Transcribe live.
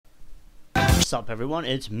What's up, everyone?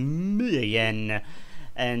 It's me again,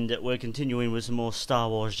 and we're continuing with some more Star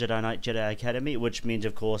Wars Jedi Knight Jedi Academy, which means,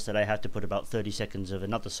 of course, that I have to put about 30 seconds of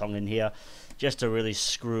another song in here, just to really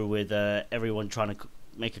screw with everyone trying to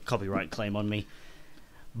make a copyright claim on me.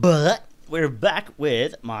 But we're back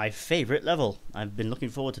with my favorite level. I've been looking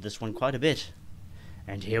forward to this one quite a bit.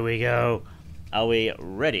 And here we go. Are we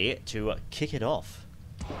ready to kick it off?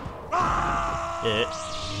 Off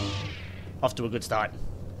to a good start.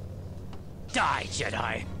 Die,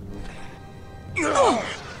 Jedi! Oh,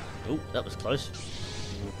 that was close.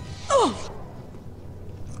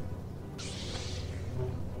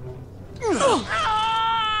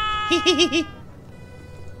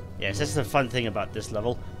 Yes, that's the fun thing about this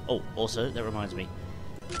level. Oh, also, that reminds me.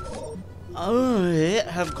 I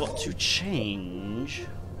have got to change.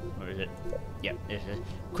 Where is it? Yeah, it is.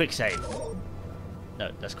 Quick save.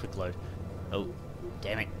 No, that's quick load. Oh,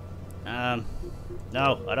 damn it.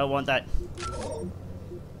 No, I don't want that.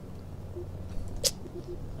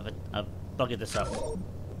 I've buggered this up.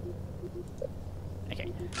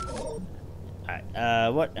 Okay.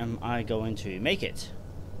 Alright, what am I going to make it?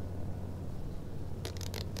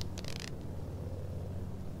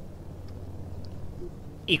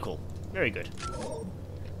 Equal. Very good.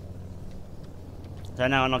 So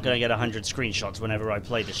now I'm not going to get 100 screenshots whenever I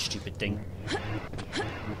play this stupid thing.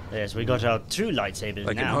 Yes, we got our two lightsabers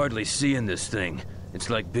now. I can hardly see in this thing. It's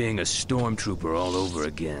like being a stormtrooper all over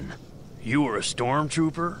again. You were a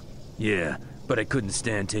stormtrooper? Yeah, but I couldn't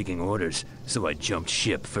stand taking orders, so I jumped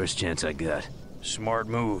ship first chance I got. Smart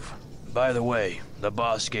move. By the way, the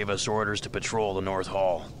boss gave us orders to patrol the North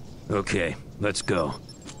Hall. Okay, let's go.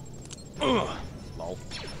 Lol.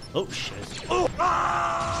 Oh, shit.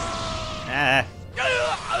 Ah.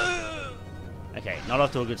 Okay, not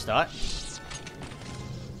off to a good start.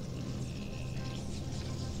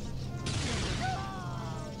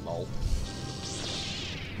 Lol.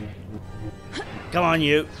 Come on,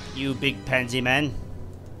 you big pansy man.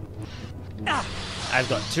 I've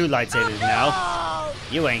got two lightsabers now.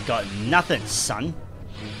 You ain't got nothing, son.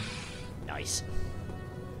 Nice.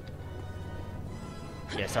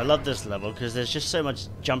 Yes, I love this level because there's just so much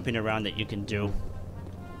jumping around that you can do.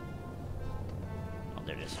 Oh,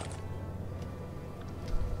 there it is.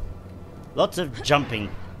 Lots of jumping.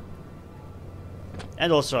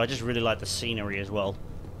 And also, I just really like the scenery as well.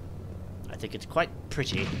 I think it's quite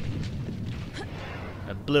pretty.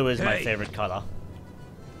 Blue is my favorite color.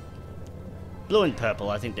 Blue and purple,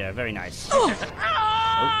 I think they're very nice. Oh.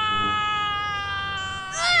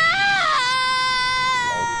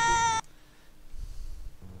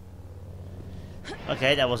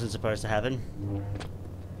 Okay, that wasn't supposed to happen.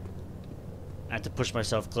 I had to push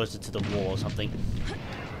myself closer to the wall or something.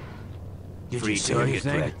 Free target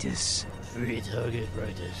practice. Free target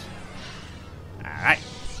practice. Alright.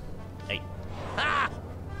 Hey.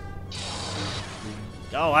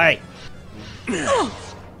 Go away!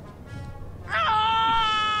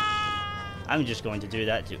 I'm just going to do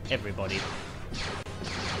that to everybody.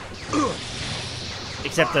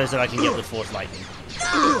 Except those that I can get with Force Lightning.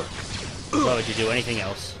 Why would you do anything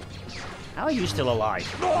else? How are you still alive?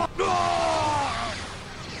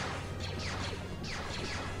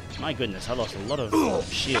 My goodness, I lost a lot of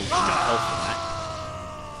shields and health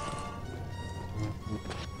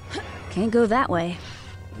from that. Can't go that way.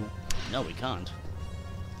 No, we can't.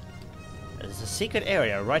 There's a secret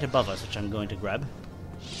area right above us, which I'm going to grab.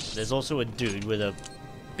 There's also a dude with a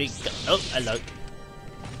big gun. Oh, hello.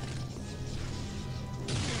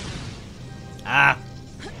 Ah!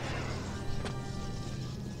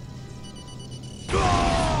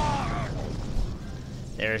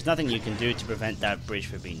 There is nothing you can do to prevent that bridge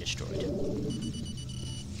from being destroyed.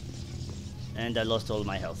 And I lost all of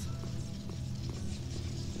my health.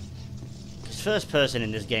 Because first person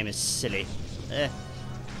in this game is silly.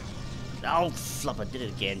 Oh, flop, I did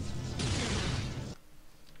it again.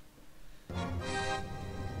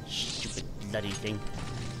 Stupid bloody thing.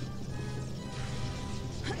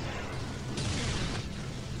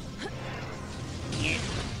 Yeah.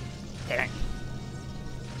 Damn it.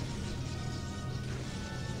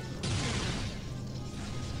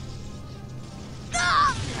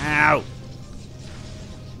 Ow!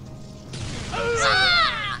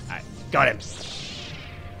 Alright, got him.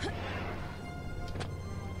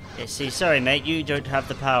 Yeah, see, sorry mate, you don't have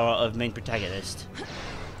the power of main protagonist.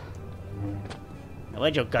 Now,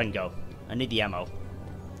 where'd your gun go? I need the ammo.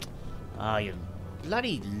 Ah, you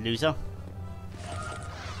bloody loser.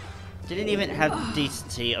 Didn't even have the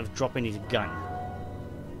decency of dropping his gun.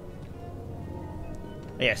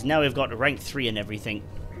 Yes, now we've got rank 3 and everything.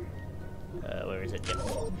 Where is it? Yep.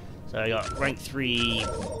 So I got rank 3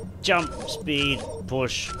 jump, speed,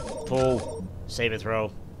 push, pull, Saber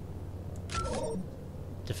throw.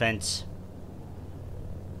 Defense.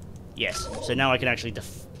 Yes. So now I can actually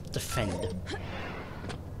defend.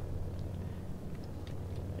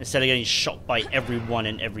 Instead of getting shot by everyone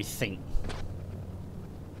and everything.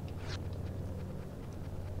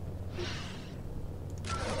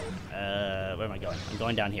 Where am I going? I'm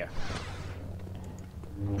going down here.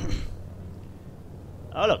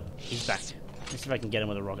 Oh look, he's back. Let's see if I can get him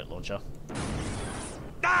with a rocket launcher.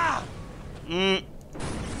 Yeah,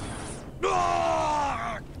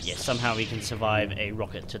 somehow he can survive a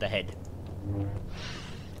rocket to the head.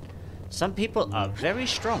 Some people are very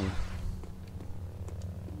strong.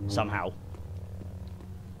 Somehow.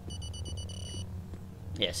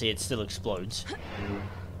 Yeah, see, it still explodes.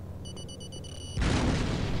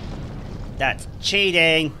 That's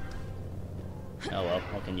cheating! Oh well,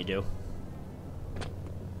 what can you do?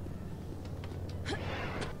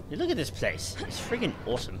 Hey, look at this place. It's friggin'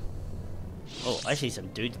 awesome. Oh, I see some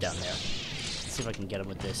dudes down there. Let's see if I can get them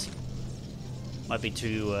with this. Might be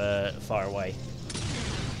too far away.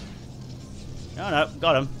 Oh no,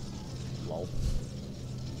 got him. Lol.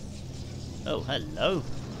 Oh, hello.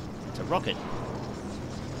 It's a rocket.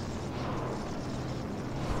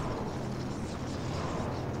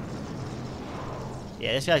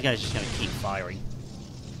 Yeah, this guy's just gonna keep firing.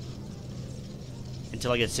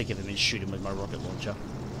 Until I get sick of him and shoot him with my rocket launcher.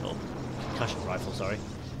 Oh, concussion rifle, sorry.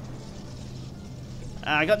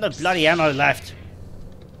 I got no bloody ammo left.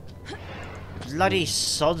 Bloody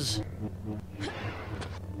sods.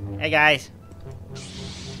 Hey guys.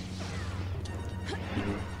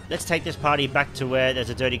 Let's take this party back to where there's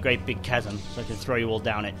a dirty great big chasm so I can throw you all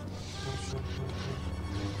down it.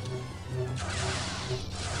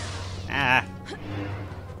 Ah.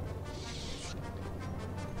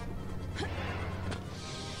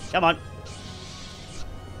 Come on.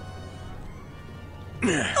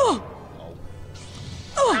 Oh.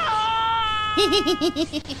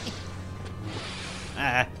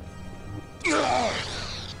 Ah.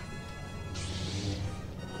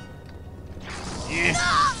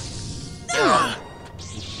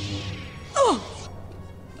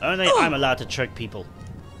 Only I'm allowed to choke people.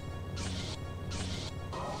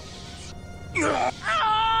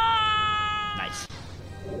 Nice.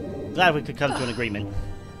 Glad we could come to an agreement.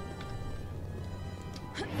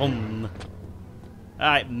 Boom.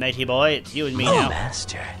 Alright, matey boy, it's you and me now.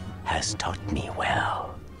 Master has taught me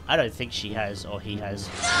well. I don't think she has, or he has.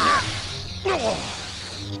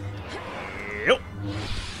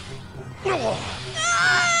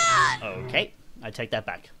 Okay, I take that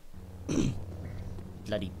back.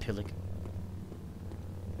 Bloody pillock.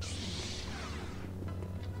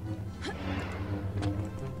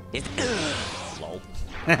 Lol.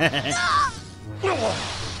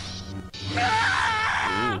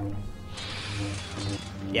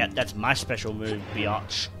 Yeah, that's my special move,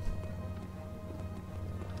 biatch.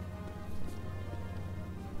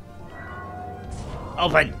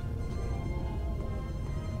 Open!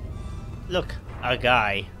 Look, a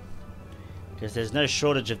guy. Because there's no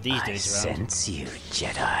shortage of these dudes around. Sense you,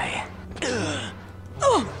 Jedi.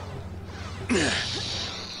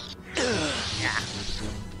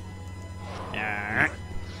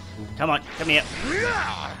 Come on, come here.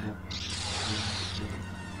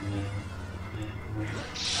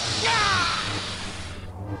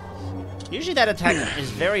 Usually that attack is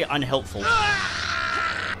very unhelpful.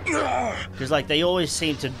 Because, like, they always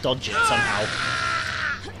seem to dodge it somehow.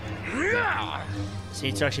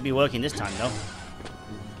 Seems to actually be working this time, though.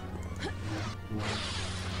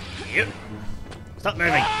 Yep. Stop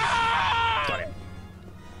moving. Got him.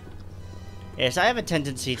 Yes, I have a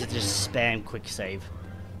tendency to just spam quick save.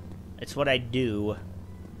 It's what I do.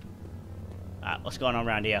 What's going on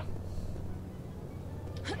around here?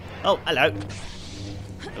 Oh, hello.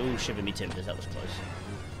 Oh, shiver me timbers, that was close.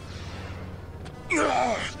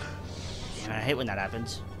 Damn, I hate when that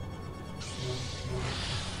happens.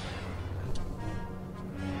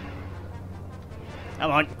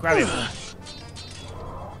 Come on, grab him.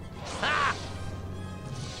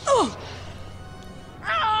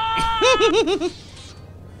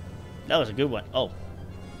 That was a good one. Oh,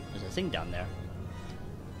 there's a thing down there.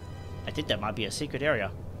 I think that might be a secret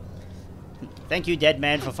area. Thank you, dead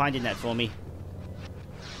man, for finding that for me.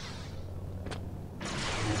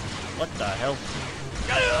 What the hell?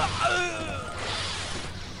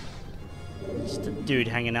 Just a dude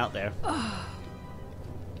hanging out there. Oh!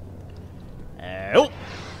 Oh!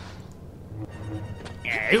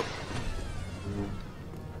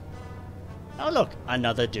 Oh look,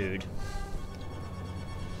 another dude.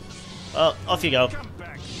 Well, off you go.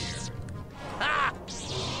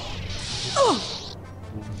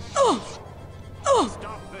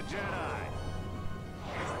 Stop the Jedi.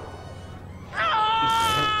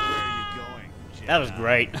 That was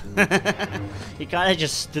great. He kind of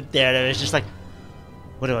just stood there and it was just like,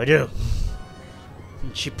 what do I do?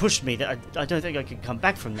 And she pushed me. I don't think I could come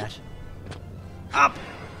back from that. Up!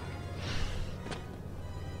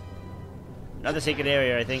 Another secret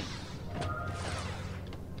area, I think.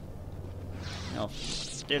 No.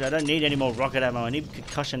 Dude, I don't need any more rocket ammo. I need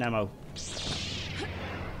concussion ammo.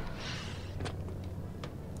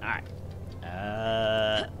 Alright.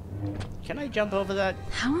 Can I jump over that?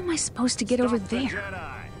 How am I supposed to get over there?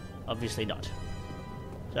 Obviously not.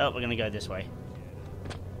 So, we're gonna go this way.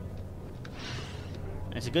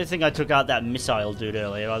 It's a good thing I took out that missile dude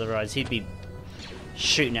earlier, otherwise he'd be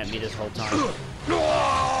shooting at me this whole time.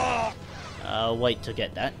 I'll wait to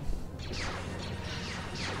get that.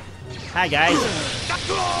 Hi guys!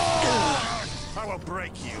 I will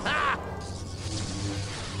break you.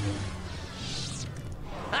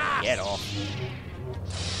 Get off.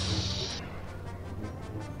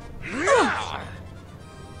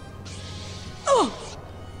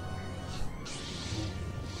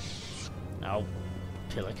 No,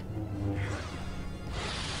 Pillock.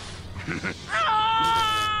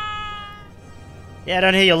 Yeah, I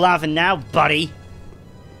don't hear you laughing now, buddy.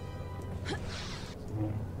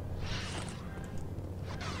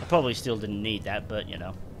 I probably still didn't need that, but you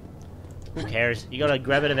know. Who cares? You gotta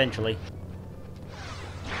grab it eventually.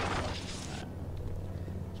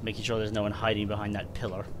 Just making sure there's no one hiding behind that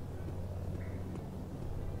pillar.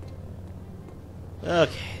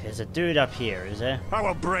 Okay, there's a dude up here, is there? I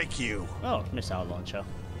will break you. Oh, missile launcher.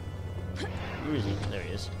 Where is he? There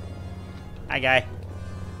he is. Hi, guy.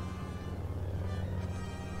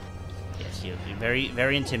 Yes, you'll be very,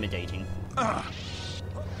 very intimidating. Oh!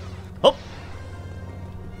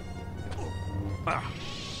 Ha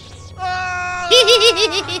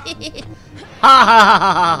ha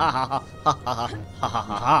ha ha ha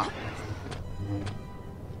ha.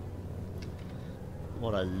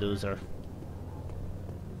 What a loser.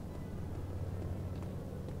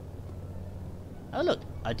 Oh look,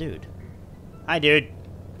 a dude. Hi dude.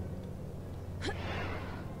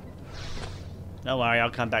 Don't worry, I'll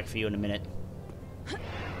come back for you in a minute.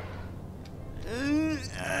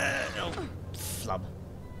 Oh, flub.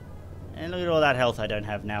 And look at all that health I don't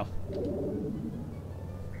have now.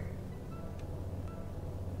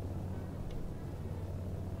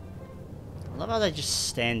 I love how they just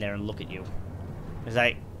stand there and look at you. It's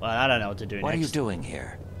like, well, I don't know what to do next. What are you doing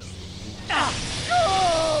here? I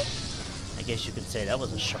guess you could say that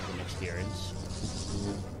was a shocking experience.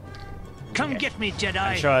 Come get me, Jedi!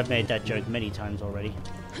 I'm sure I've made that joke many times already.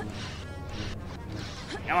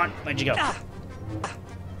 Come on, where'd you go?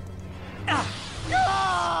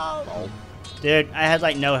 Oh. Dude, I had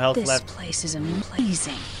like no health This left. place is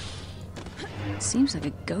amazing. Seems like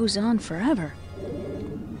it goes on forever.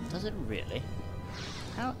 Does it really?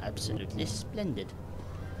 How absolutely splendid.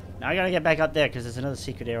 Now I gotta get back up there because there's another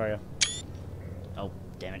secret area. Oh,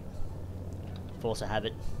 damn it. Force a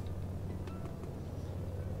habit.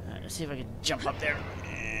 Alright, let's see if I can jump up there.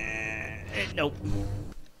 Nope.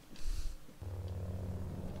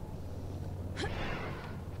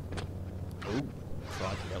 Ooh,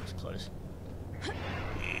 crikey, that was close.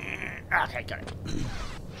 Okay, got it.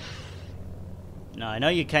 No, I know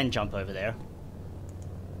you can jump over there.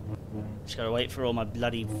 Just gotta wait for all my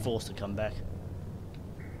bloody force to come back.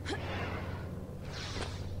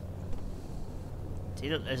 See,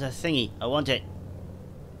 look, there's a thingy. I want it.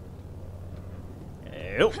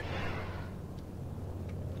 Oh.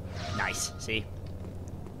 Nice. See?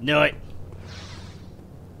 Knew it.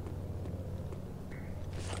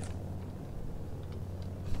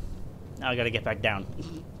 Now I gotta get back down.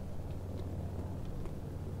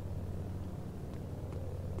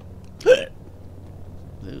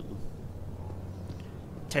 Ooh.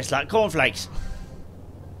 Tastes like cornflakes.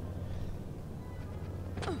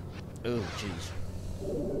 Ooh, jeez.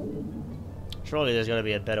 Surely there's gotta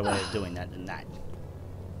be a better way of doing that than that.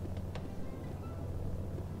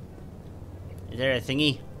 Is there a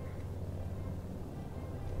thingy?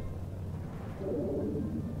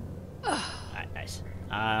 Alright, nice.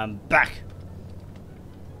 Back!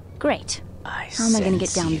 Great. How am I going to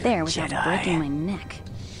get down there without breaking my neck?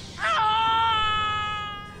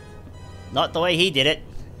 Not the way he did it.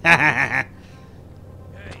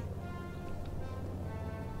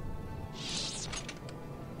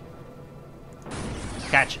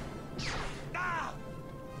 Catch.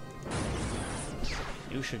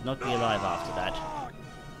 You should not be alive after that.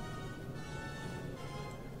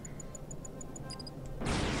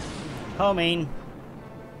 Homing.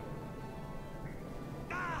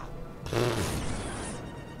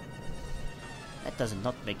 That does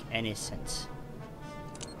not make any sense.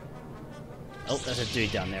 Oh, there's a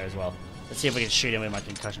dude down there as well. Let's see if we can shoot him with my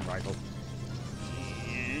concussion rifle.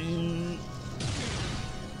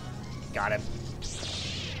 Got him.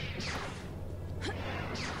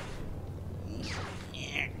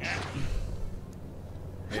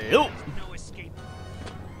 Hello. No escape.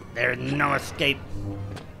 There's no escape.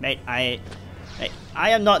 Mate, I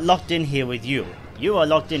am not locked in here with you. You are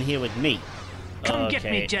locked in here with me. Come get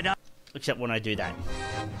me, Jedi. Except when I do that.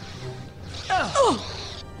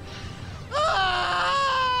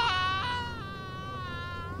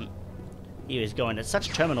 He was going at such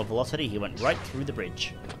terminal velocity, he went right through the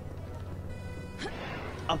bridge.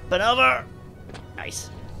 Up and over! Nice.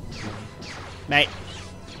 Mate,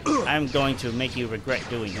 I'm going to make you regret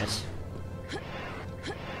doing this.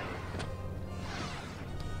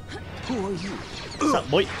 Who are you? What's up,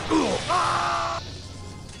 boy?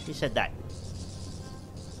 He said that.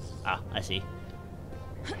 Ah, I see.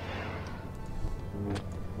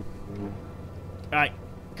 Alright,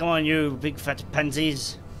 come on you big fat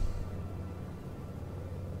pansies.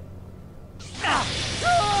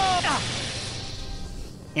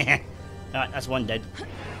 Alright, that's one dead.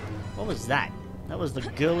 What was that? That was the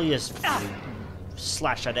girliest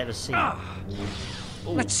slash I'd ever seen.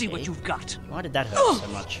 Ooh, Let's see okay. what you've got. Why did that hurt so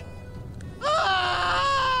much? Oh.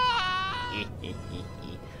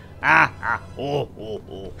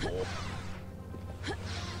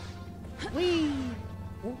 Whee!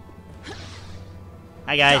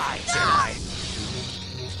 Hi guys.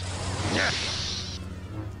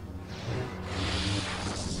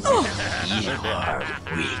 You are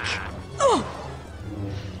weak.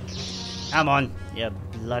 Come on, you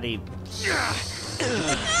bloody...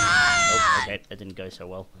 Oh, okay, that didn't go so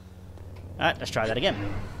well. Alright, let's try that again.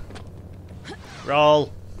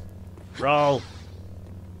 Roll. Roll.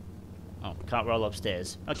 Oh, can't roll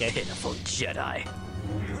upstairs. Okay. Pitiful Jedi.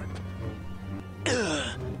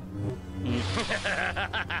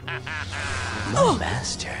 My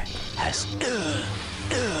master has...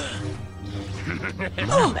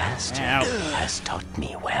 My master Ow. has taught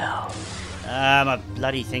me well. Ah, my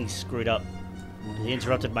bloody thing's screwed up. He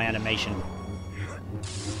interrupted my animation.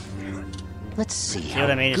 Let's see See how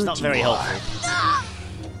what I mean? It's good not you very are. helpful.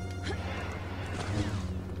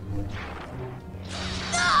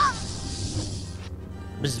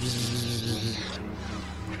 Bzz, bzz, bzz,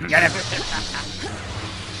 bzz. Get him!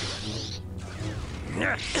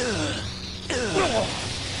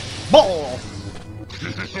 Ball!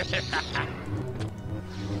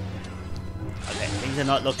 Okay, things are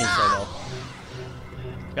not looking so well.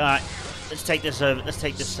 Alright, let's take this over. Let's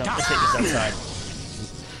take this outside.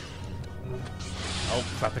 Oh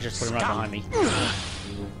crap, I just put him right behind me.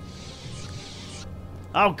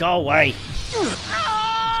 Oh, go away!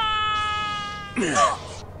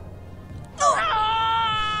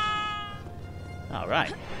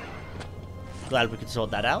 Alright. Glad we could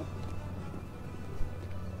sort that out.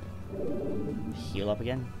 Heal up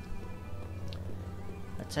again.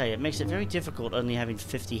 I tell you, it makes it very difficult only having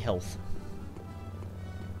 50 health.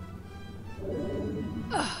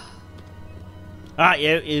 Alright,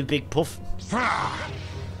 you big puff.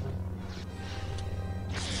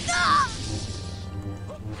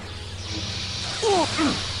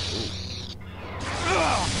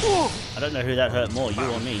 I don't know who that hurt more, you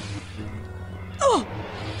or me.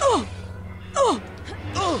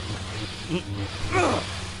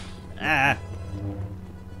 Ah.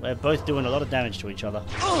 We're both doing a lot of damage to each other.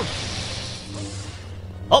 Oh!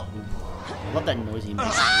 Love that noise he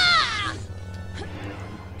makes.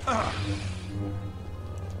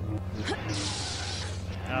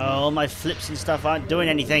 Oh, my flips and stuff aren't doing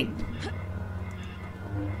anything.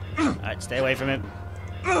 Alright, stay away from him.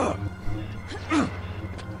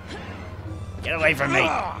 Get away from me.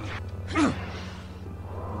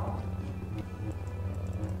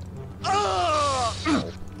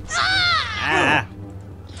 Ah.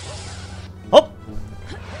 Hop.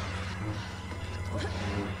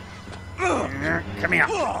 Come here.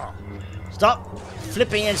 Stop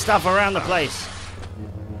flipping and stuff around the place.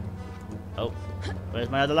 Oh, where's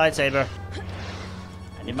my other lightsaber?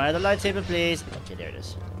 I need my other lightsaber, please. Okay, there it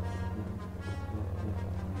is.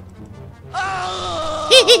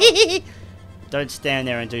 Don't stand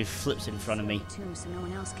there and do flips in front of me. Tomb so no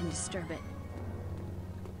one else can disturb it.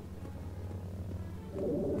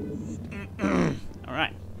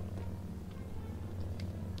 Alright.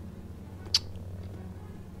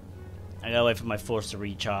 I gotta wait for my force to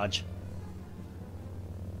recharge.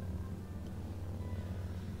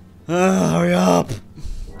 Hurry up!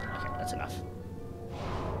 Okay, that's enough.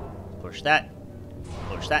 Push that.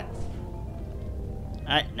 Push that.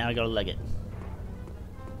 Alright, now I gotta leg it.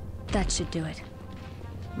 That should do it.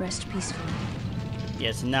 Rest peacefully.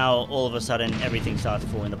 Yes, now all of a sudden everything starts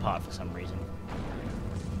falling apart for some reason.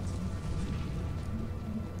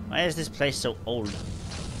 Why is this place so old?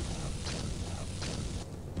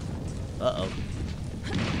 Uh-oh.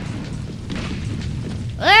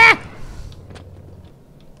 Ah!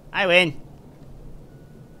 I win.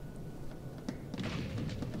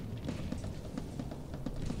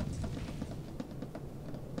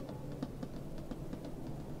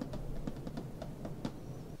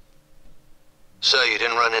 So you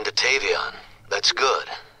didn't run into Tavion. That's good.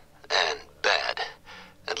 And bad.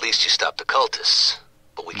 At least you stopped the cultists.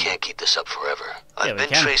 But we can't keep this up forever. I've been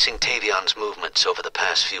tracing Tavion's movements over the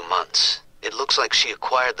past few months. It looks like she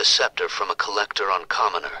acquired the scepter from a collector on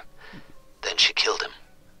Commoner. Then she killed him.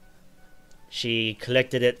 She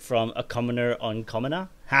collected it from a commoner on Commoner?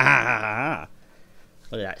 Ha ha ha ha!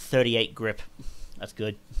 Look at that, 38 grip. That's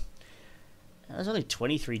good. There's only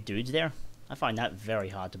 23 dudes there? I find that very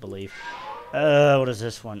hard to believe. What is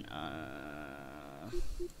this one?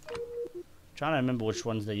 Trying to remember which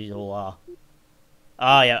ones these all are.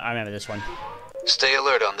 Oh yeah, I remember this one. Stay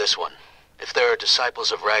alert on this one. If there are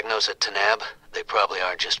disciples of Ragnos at Tanab, they probably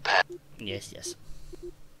aren't just pat. Yes, yes.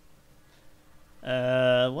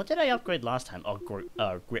 What did I upgrade last time? Oh, grip.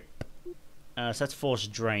 So that's force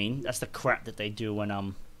drain. That's the crap that they do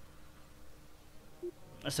when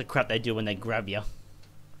That's the crap they do when they grab you.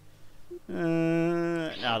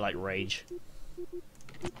 No, I like rage.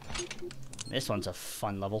 This one's a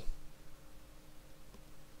fun level.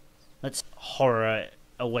 Let's horror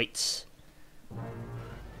awaits.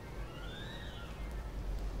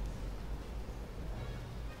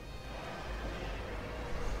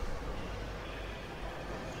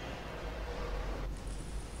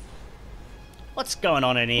 What's going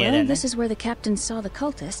on in here, well, then? This is where the captain saw the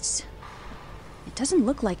cultists. It doesn't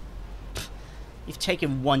look like... You've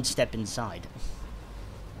taken one step inside.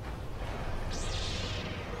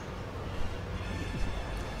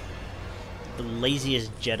 The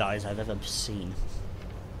laziest Jedis I've ever seen.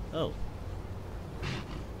 Oh.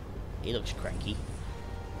 He looks cranky.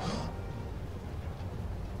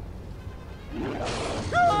 This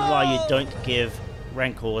is why you don't give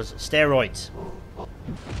Rancors steroids.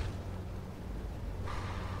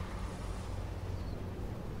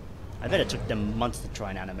 I bet it took them months to try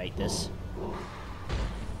and animate this.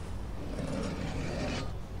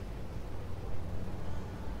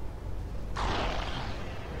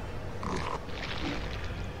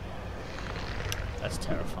 That's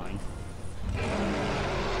terrifying.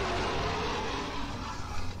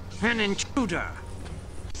 An intruder.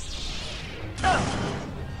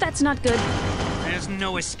 That's not good. There's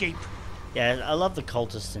no escape. Yeah, I love the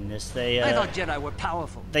cultists in this. They I thought Jedi were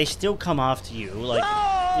powerful. they still come after you, like,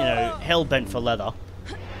 you know, hell-bent for leather.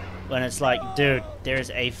 When it's like, dude, there's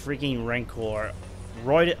a freaking Rancor,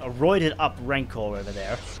 roided up Rancor over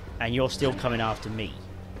there, and you're still coming after me.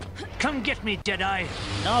 Come get me, Jedi.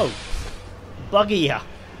 No! Buggy ya!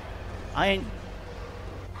 I ain't...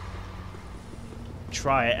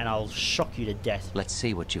 Try it and I'll shock you to death. Let's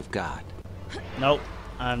see what you've got. Nope.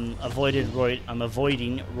 I'm avoiding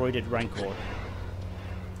roided Rancor.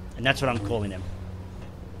 And that's what I'm calling him.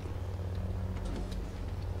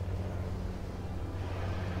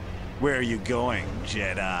 Where are you going,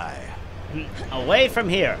 Jedi? Away from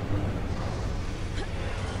here!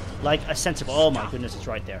 Like a sensible... Oh my goodness, it's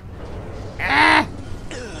right there. Ah!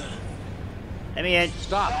 Let me in.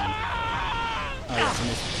 Stop! Oh yes, and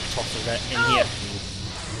this tosses that in here.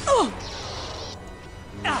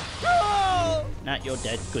 Nah, you're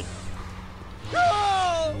dead. Good.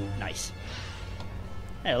 Nice.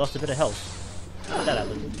 Hey, I lost a bit of health. How did that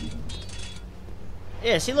happen?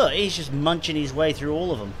 Yeah, see, look, he's just munching his way through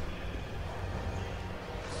all of them.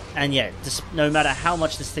 And yeah, no matter how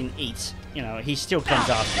much this thing eats, you know, he still comes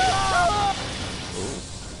after you. Ooh.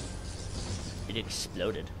 It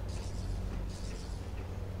exploded.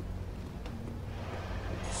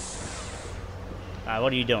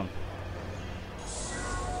 What are you doing?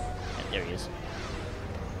 Yeah, there he is.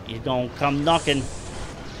 He's gonna come knocking.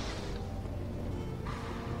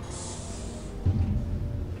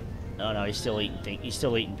 Oh no, he's still eating things. He's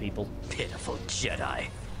still eating people. Pitiful Jedi.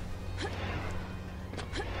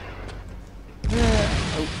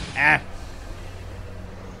 Oh, ah.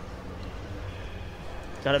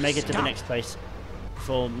 Gotta make it to the next place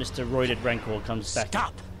before Mr. Roided Rancor comes back.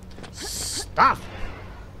 Stop! Stop!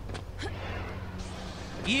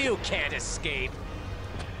 You can't escape.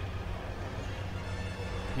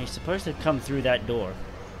 He's supposed to come through that door.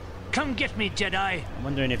 Come get me, Jedi. I'm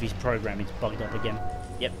wondering if his programming's bugged up again.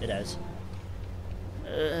 Yep, it has.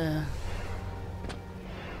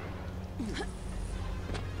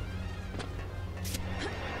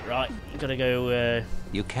 Right, gotta go,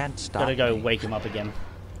 You can't stop gotta go me. wake him up again.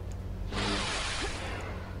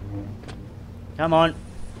 Come on.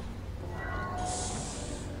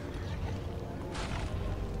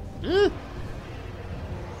 What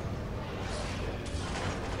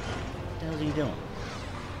the hell are you doing?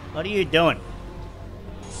 What are you doing?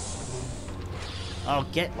 Oh,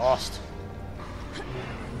 get lost.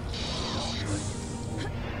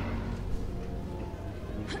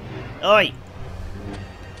 Oi!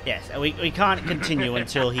 Yes, we can't continue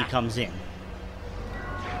until he comes in.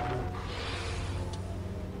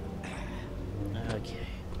 Okay.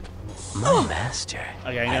 My master.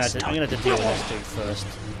 Okay, I'm gonna have to deal with this dude first.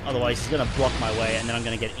 Otherwise, he's gonna block my way, and then I'm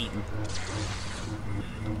gonna get eaten.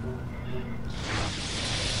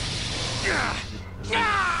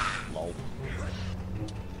 Lol.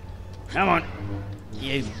 Come on,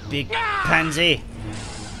 you big pansy.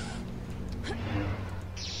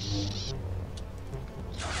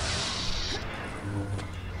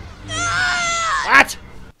 What?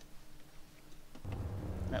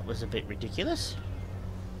 That was a bit ridiculous.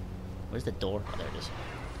 Where's the door? Oh, there it is.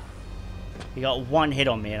 He got one hit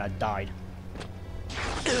on me and I died.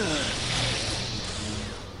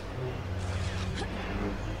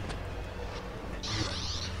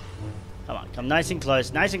 Come on, come nice and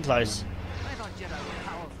close, nice and close. I thought Jedi were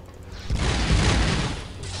powerful.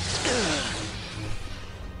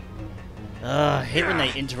 Hate when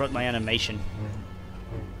they interrupt my animation.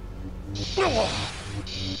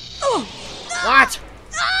 What?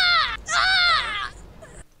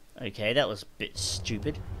 Okay, that was a bit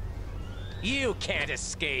stupid. You can't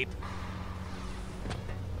escape.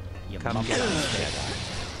 You Come mum- get me,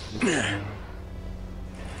 Jedi.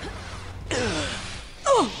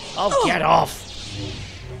 Oh, get off!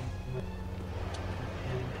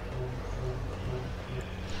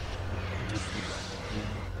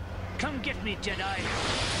 Come get me, Jedi.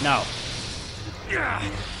 No.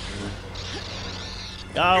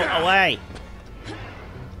 Go away!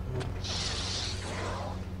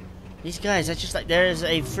 These guys, that's just like, there's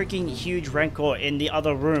a freaking huge rancor in the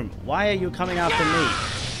other room. Why are you coming after me?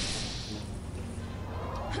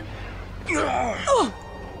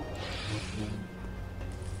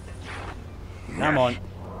 Come on.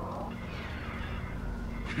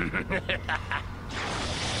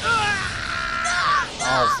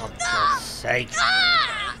 Oh, for God's sake.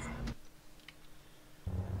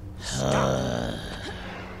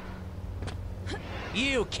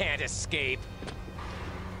 You can't escape.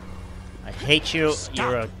 I hate you.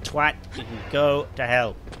 You're a twat. You can go to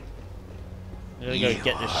hell. I'm gonna go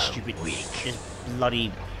get this stupid, this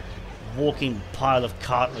bloody walking pile of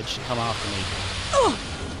cartilage to come after me.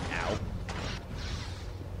 Ow.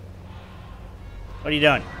 What are you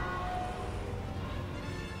doing?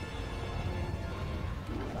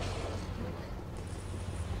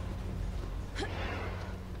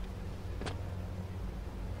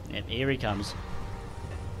 Yep, here he comes.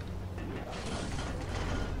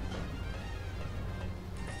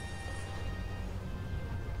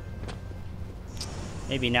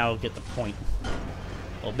 Maybe now I'll get the point.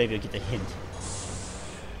 Or maybe I'll get the hint.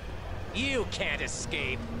 You can't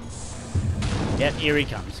escape. Yep, here he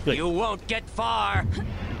comes. Good. You won't get far.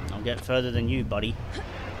 I'll get further than you, buddy.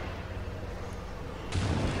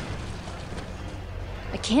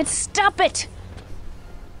 I can't stop it!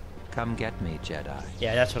 Come get me, Jedi.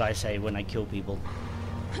 Yeah, that's what I say when I kill people.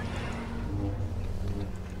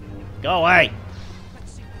 Go away!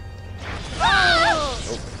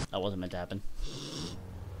 Oh, that wasn't meant to happen.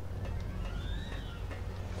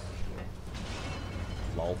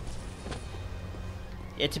 Lol.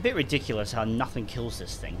 It's a bit ridiculous how nothing kills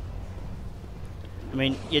this thing. I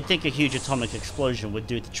mean, you'd think a huge atomic explosion would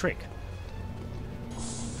do the trick.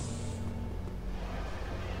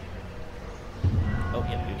 Oh,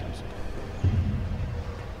 yeah, here he comes.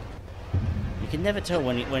 You can never tell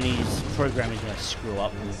when his program is going to screw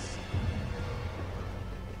up.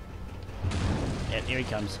 Yeah, here he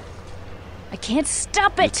comes. I can't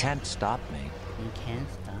stop You it! can't stop me. You can't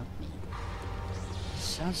stop me.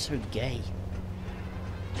 Sounds so gay.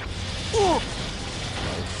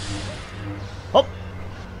 Hop!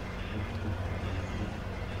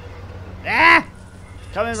 Ah!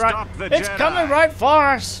 Coming right. Stop the It's Jedi. coming right for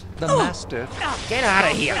us. The Master. Get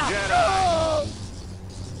out of here. Jedi.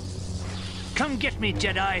 Come get me,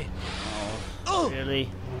 Jedi. Really?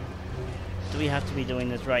 Do we have to be doing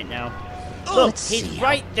this right now? Look, Let's he's see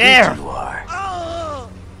right there. You are.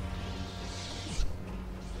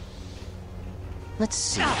 Let's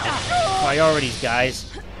see. Priorities,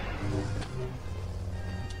 guys.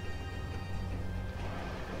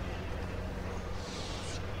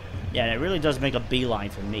 Yeah, and it really does make a beeline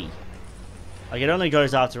for me. Like, it only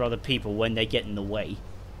goes after other people when they get in the way.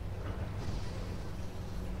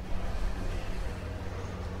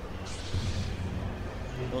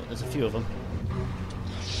 Well, there's a few of them.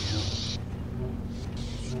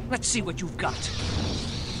 Let's see what you've got.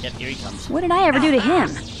 Yep, here he comes. What did I ever do to him?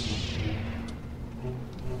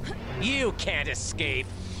 You can't escape.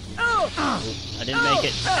 I didn't make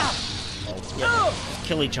it. Oh, yeah.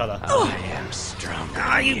 Kill each other. I am stronger.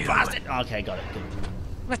 Ah, you bastard! Okay, got it. Good.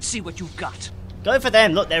 Let's see what you've got. Go for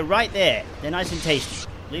them. Look, they're right there. They're nice and tasty.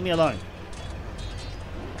 Leave me alone.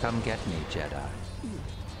 Come get me, Jedi.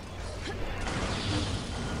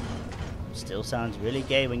 Still sounds really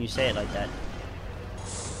gay when you say it like that.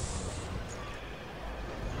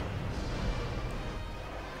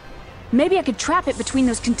 Maybe I could trap it between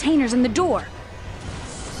those containers and the door.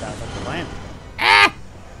 Sounds like a plan. Ah!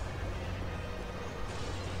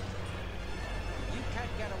 You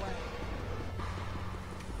can't get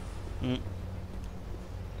away.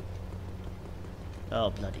 Oh,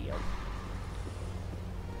 bloody hell.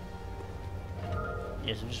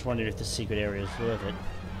 Yes, I'm just wondering if the secret area is worth it.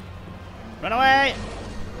 Run away!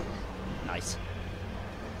 Nice.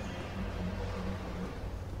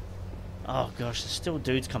 Oh gosh, there's still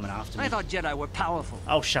dudes coming after me. I thought Jedi were powerful.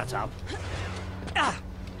 Oh, shut up.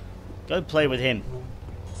 Go play with him.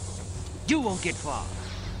 You won't get far.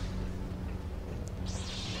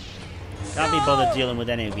 Can't be bothered dealing with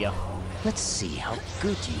any of you. Let's see how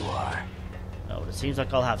good you are. Oh, it seems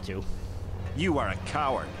like I'll have to. You are a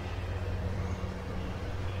coward.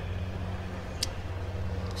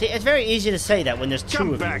 See, it's very easy to say that when there's two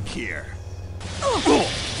Come of back you. here.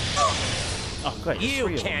 Oh, great. there's You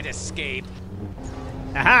three of them. can't escape.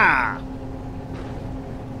 Aha!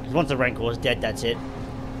 Once the Rancor is dead, that's it.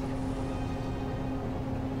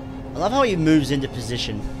 I love how he moves into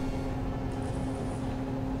position.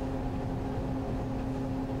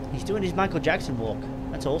 He's doing his Michael Jackson walk.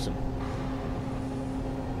 That's awesome.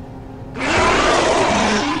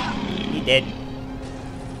 He dead.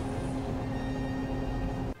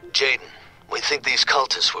 Jaden, we think these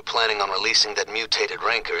cultists were planning on releasing that mutated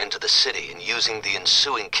rancor into the city and using the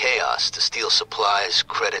ensuing chaos to steal supplies,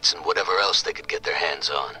 credits, and whatever else they could get their hands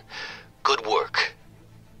on. Good work.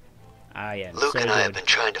 I am Luke so and I have good. been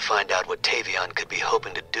trying to find out what Tavion could be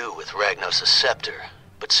hoping to do with Ragnos' scepter,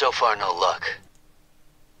 but so far no luck.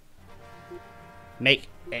 Make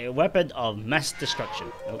a weapon of mass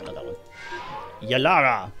destruction. Oh, not that one.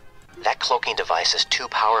 Yalara. That cloaking device is too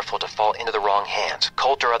powerful to fall into the wrong hands,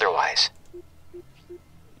 cult or otherwise.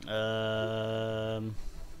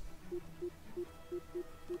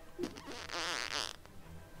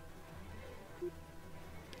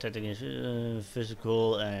 Protecting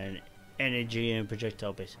physical and energy and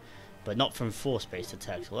projectile base, but not from force-based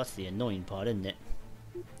attacks. Well, that's the annoying part, isn't it?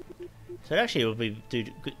 So it actually would be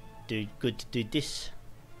good to do this.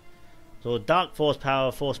 So dark force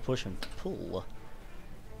power, force push, and pull.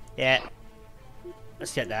 Yeah,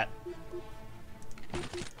 let's get that.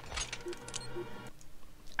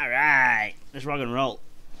 All right, let's rock and roll.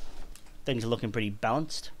 Things are looking pretty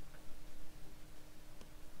balanced.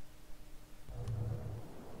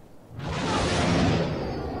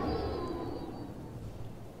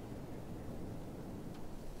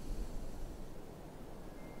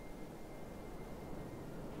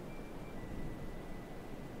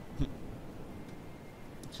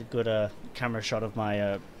 It's a good camera shot of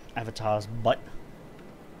my avatar's butt.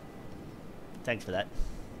 Thanks for that.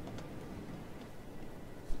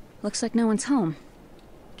 Looks like no one's home.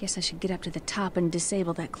 Guess I should get up to the top and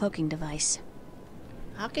disable that cloaking device.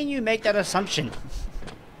 How can you make that assumption?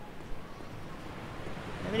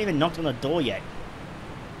 I haven't even knocked on the door yet.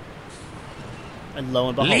 And lo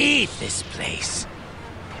and behold. Leave this place.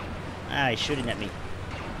 Ah, he's shooting at me.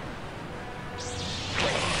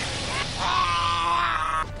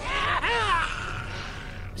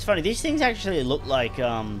 It's funny, these things actually look like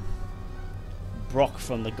Brock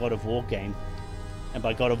from the God of War game. And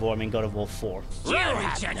by God of War, I mean God of War 4. You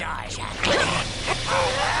Jedi.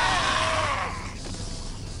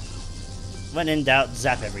 When in doubt,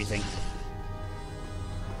 zap everything.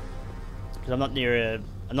 Because I'm not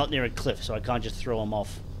near a cliff, so I can't just throw them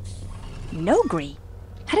off. Nogri?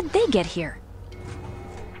 How did they get here?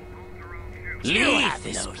 Leave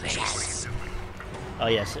this place. Oh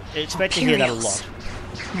yes, expect to hear that a lot. Imperials.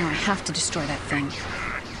 Now I have to destroy that thing.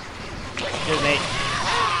 Good, mate.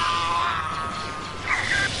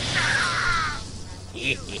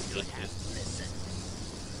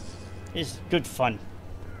 It's good fun.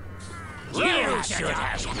 You should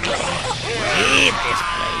have. Leave this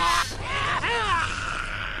place.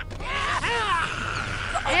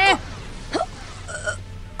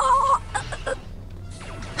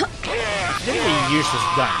 It's really useless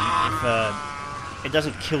gun if it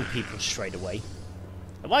doesn't kill people straight away.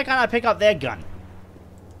 Why can't I pick up their gun?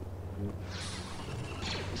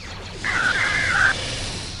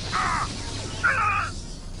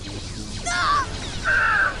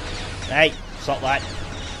 Hey, stop that.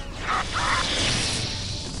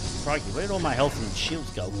 Crikey, where did all my health and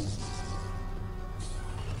shields go?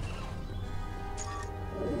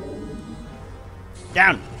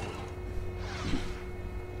 Down!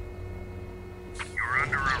 You're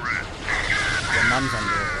under arrest. Your mum's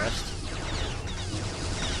under arrest.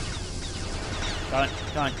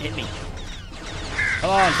 Go on, hit me. Come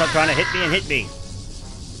on, stop trying to hit me and hit me.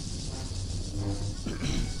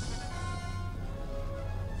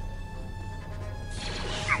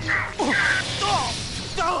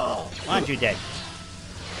 Why aren't you dead?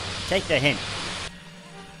 Take the hint.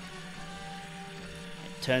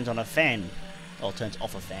 It turns on a fan. Or turns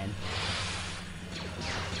off a fan.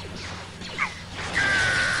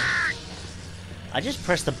 I just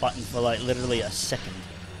pressed the button for like literally a second.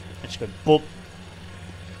 I just go boop.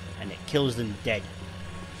 And it kills them dead.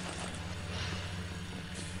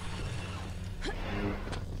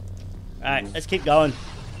 Alright, let's keep going.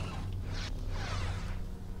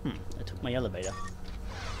 I took my elevator.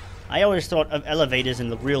 I always thought of elevators in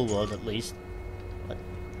the real world, at least. But,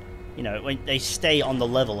 you know, when they stay on the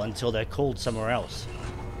level until they're called somewhere else.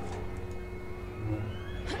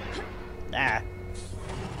 Ah.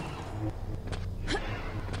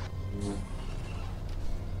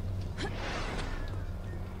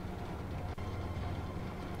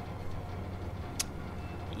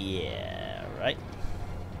 Yeah, right.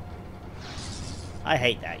 I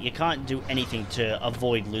hate that. You can't do anything to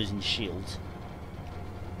avoid losing shields.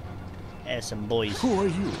 There's some boys. Who are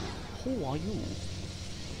you? Who are you?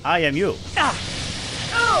 I am you.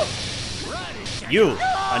 You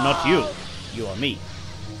are not you. You are me.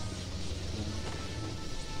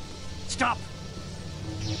 Stop!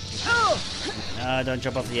 Don't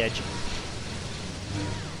jump off the edge.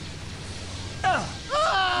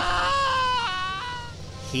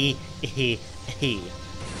 He.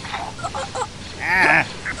 Ah!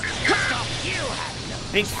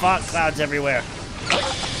 Big fart clouds everywhere.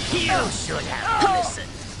 You should have listened.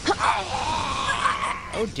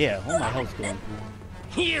 Oh dear, all my health's gone.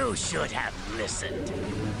 You should have listened.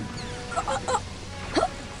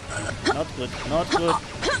 Not good, not good.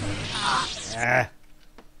 Ah.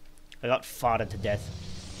 I got farted to death.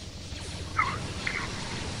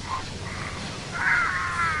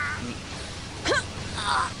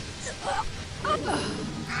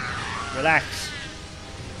 Relax.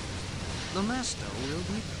 The master will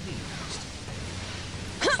be pleased.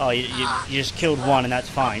 Oh, you just killed one and that's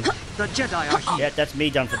fine. The Jedi are here. Yeah, that's me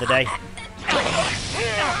done for the day.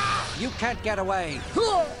 You can't get away.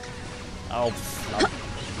 Oh, flop.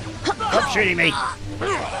 Stop shooting me!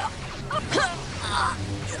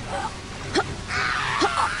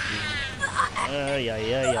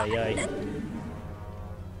 Ay.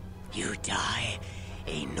 You die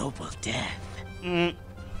a noble death.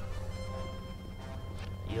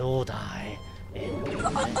 You'll die.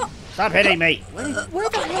 Stop hitting me! Where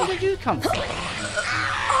the hell did you come from?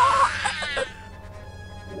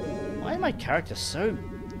 Why is my character so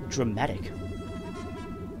dramatic?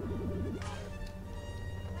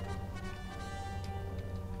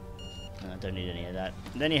 I don't need any of that.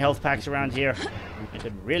 Any health packs around here? I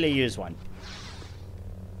could really use one.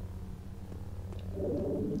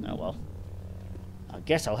 Oh well. I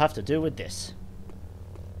guess I'll have to do with this.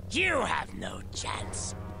 You have no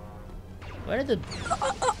chance. Where did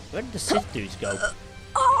the Sith dudes go?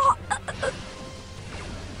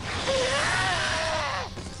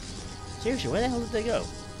 Seriously, where the hell did they go?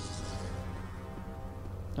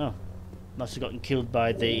 Oh, must have gotten killed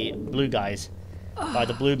by the blue guys, by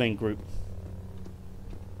the Blue Men group.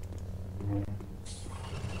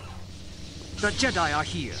 The Jedi are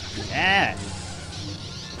here. Yeah.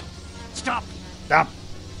 Stop! Stop.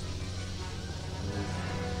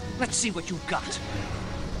 Let's see what you've got.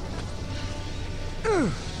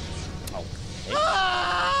 Oh. Okay.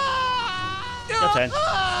 Your turn.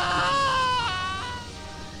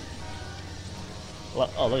 Well,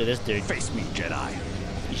 oh, look at this dude. Face me, Jedi.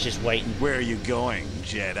 He's just waiting. Where are you going,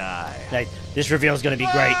 Jedi? Like, this reveal's gonna be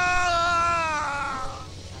great.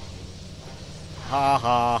 Ha ha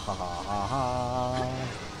ha ha ha ha.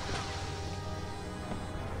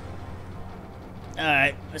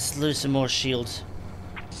 Alright, let's lose some more shields.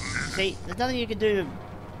 See, there's nothing you can do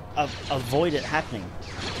to avoid it happening.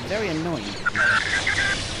 It's very annoying.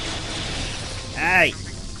 Hey!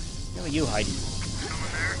 Where are you hiding?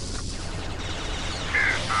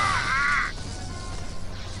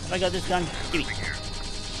 Have I got this gun? Give me.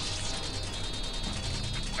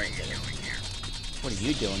 What are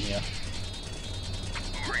you doing here?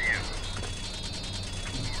 Who are you?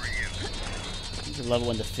 Who are you? This is a level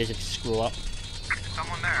when the physics screw up.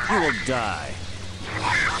 Someone there. You will die.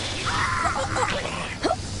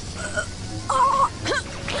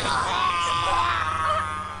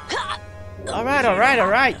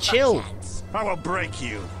 Alright, chill. I will break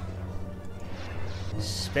you.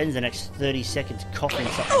 Spends the next 30 seconds coughing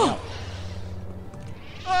something up.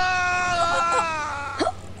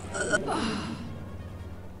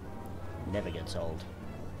 Never gets old.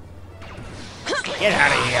 Get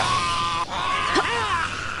out of here!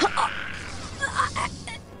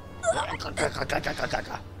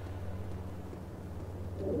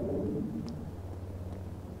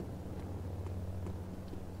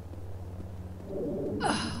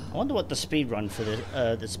 I wonder what the speedrun for the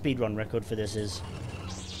speedrun record for this is.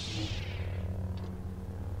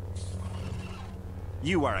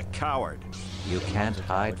 You are a coward. You can't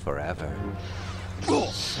hide forever.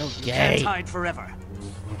 So You gay. can't hide forever.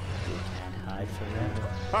 Can't hide forever.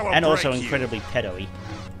 I will And also break you. incredibly pedo-y.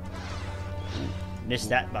 Missed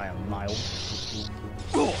that by a mile.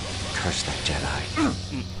 Curse that Jedi.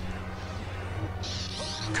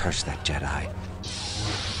 Curse that Jedi.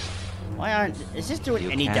 Why aren't... Is this doing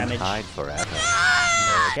You any can't damage? hide forever.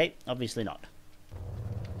 Okay, obviously not.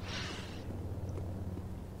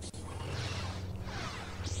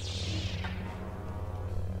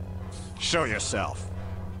 Show yourself.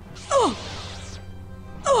 Gone.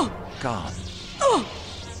 Gone.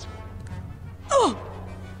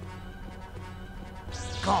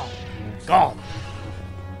 Gone.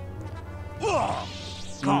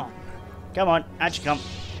 Gone. Come on, out you come.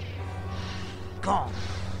 Gone.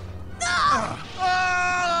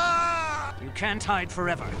 You can't hide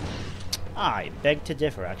forever. I beg to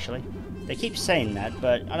differ, actually. They keep saying that,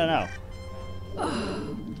 but I don't know.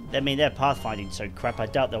 I mean, their pathfinding's so crap, I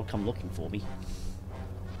doubt they'll come looking for me.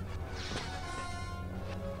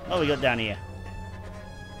 What we got down here?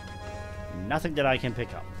 Nothing that I can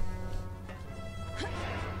pick up.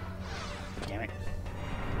 Damn it.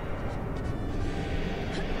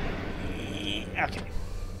 Okay.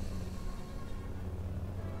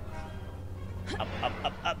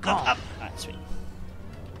 Up. Alright, sweet.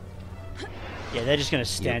 Yeah, they're just gonna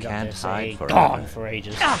stand up there can't hide saying forever. gone for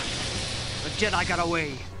ages. The Jedi got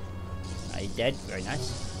away. Are you dead? Very nice.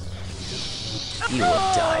 You will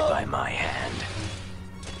die by my hand.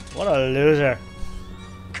 What a loser.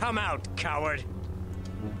 Come out, coward.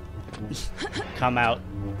 Come out,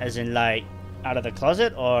 as in like, out of the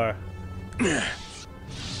closet, or...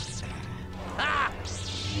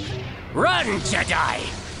 Run, Jedi!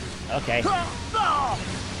 Okay.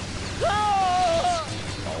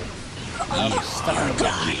 I'm stuck in the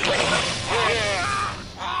block.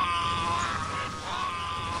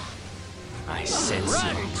 I sense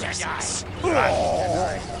your presence.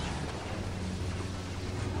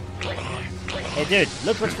 Hey dude,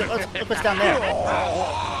 look what's down there.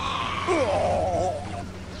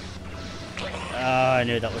 Oh, I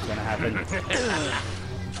knew that was gonna happen.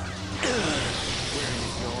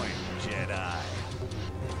 Going, Jedi.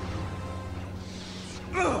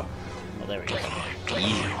 Oh, there he is.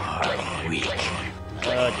 You are weak.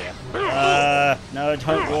 Oh dear. No,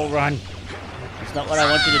 don't wall run. That's not what I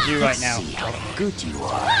want you to do right now. See how good you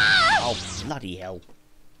are. Oh, bloody hell.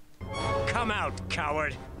 Come out,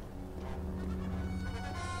 coward.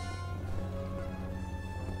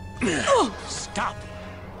 Stop.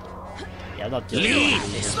 Yeah, I'm not doing Leave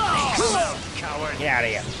it. this place. Come out, coward. Get out of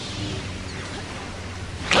here.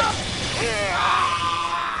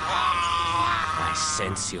 I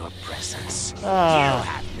sense your presence. You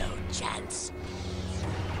have no chance.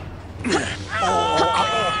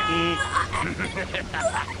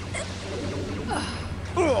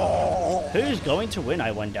 Who's going to win,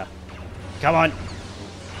 I wonder? Come on.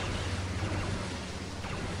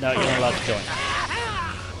 No, you're not allowed to join.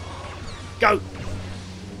 Go!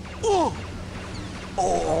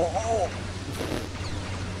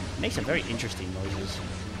 Makes some very interesting noises.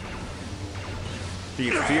 Do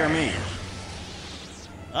you fear me?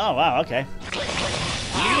 Oh, wow, okay.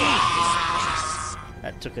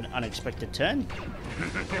 That took an unexpected turn.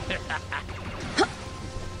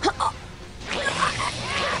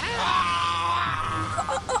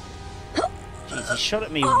 Jeez, he shot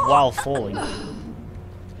at me while falling.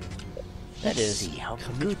 That is... See how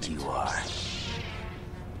good you are.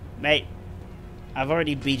 Mate, I've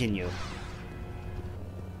already beaten you.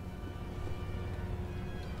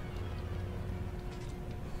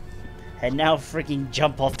 And now freaking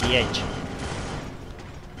jump off the edge.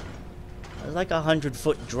 It's like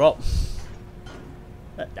 100-foot drop.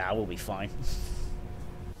 But nah, we'll be fine.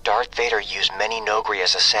 Darth that Vader used many Nogri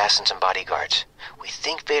as assassins and bodyguards. We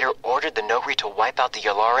think Vader ordered the Nogri to wipe out the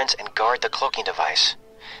Yalarans and guard the cloaking device.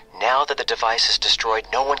 Now that the device is destroyed,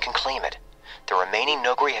 no one can claim it. The remaining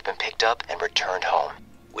Nogri have been picked up and returned home.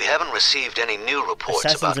 We haven't received any new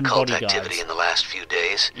reports about cult activity in the last few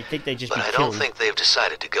days, You'd think they'd just but be I killed. don't think they've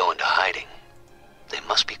decided to go into hiding. They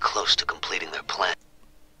must be close to completing their plan.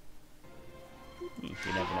 You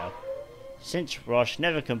never know. Since Rosh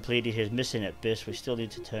never completed his mission at Biss, we still need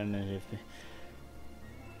to determine if...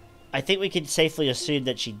 I think we can safely assume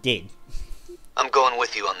that she did. I'm going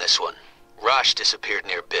with you on this one. Rosh disappeared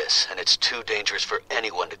near Biss, and it's too dangerous for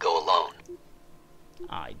anyone to go alone.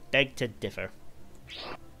 I beg to differ.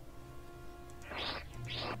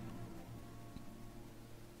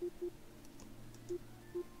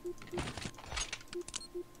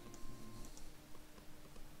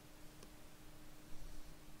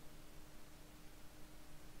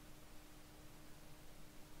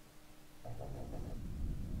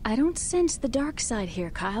 I don't sense the dark side here,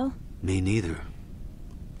 Kyle. Me neither.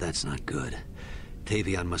 That's not good.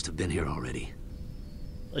 Tavion must have been here already.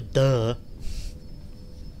 Duh.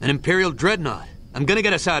 An Imperial dreadnought. I'm gonna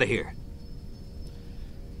get us out of here.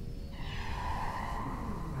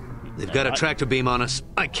 They've got a tractor beam on us.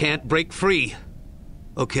 I can't break free.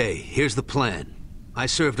 Okay, here's the plan. I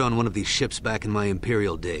served on one of these ships back in my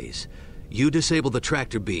Imperial days. You disable the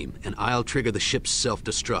tractor beam, and I'll trigger the ship's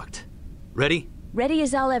self-destruct. Ready? Ready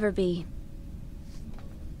as I'll ever be.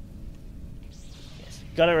 Yes,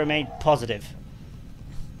 gotta remain positive.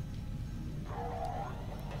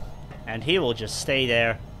 And he will just stay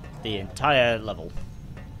there the entire level.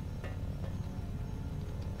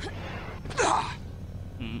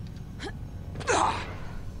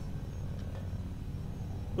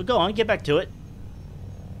 Well, go on, get back to it.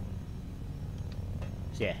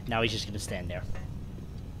 So yeah, now he's just gonna stand there.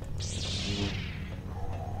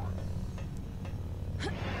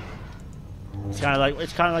 It's kind of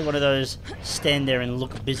like one of those stand there and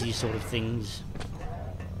look busy sort of things.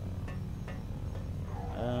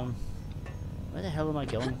 Where the hell am I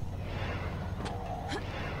going?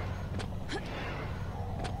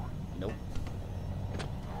 Nope.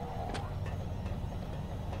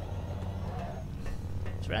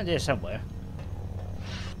 It's around here somewhere.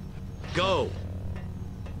 Go!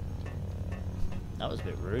 That was a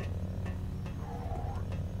bit rude.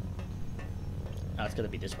 Oh, it's gonna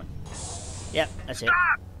be this one. Yep, that's it.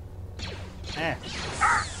 Ah.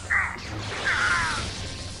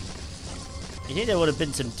 You think there would have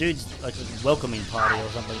been some dudes, like a welcoming party or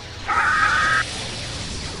something. Ah!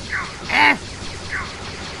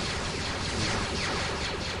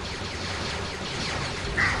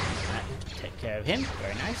 Take care of him.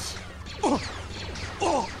 Very nice.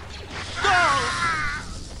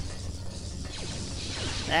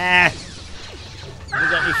 Ah! You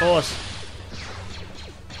got me force.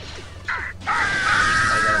 I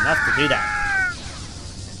got enough to do that.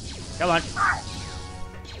 Come on.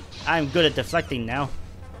 I'm good at deflecting now.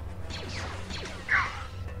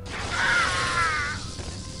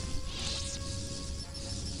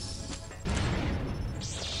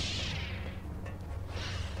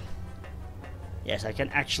 Yes, I can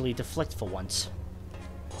actually deflect for once.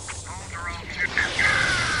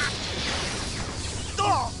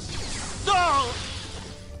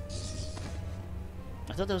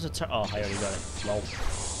 I thought there was a turn. Oh, I already got it. Lol.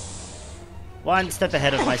 One step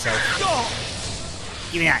ahead of myself.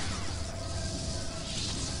 Give me that.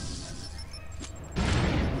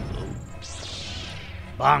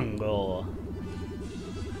 Bongo.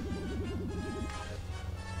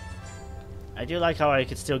 I do like how I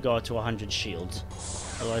could still go up to 100 shields.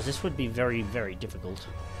 Otherwise, this would be very, very difficult.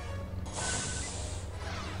 I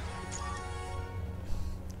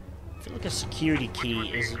feel like a security key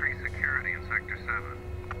is... security in Sector 7.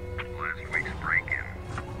 Last week's break-in.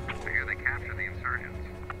 I hear they captured the insurgents.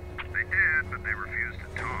 They did, but they refused to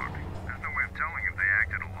talk. There's no way of telling if they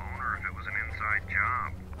acted alone or if it was an inside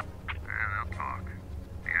job. They'll talk.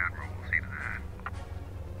 The Admiral will see to that.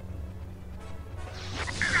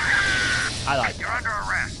 I like it. You're under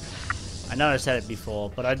arrest. I know I said it before,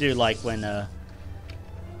 but I do like when the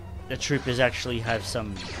troopers actually have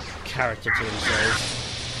some character to themselves.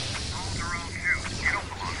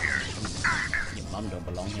 Your mum don't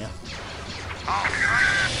belong here.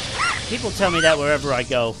 People tell me that wherever I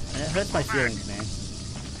go, and it hurts my feelings, man.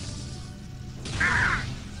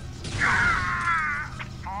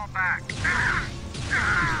 Fall back.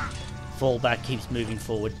 Fall back keeps moving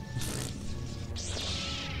forward.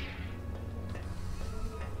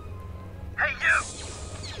 Hey, you!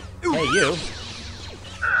 Hey, you!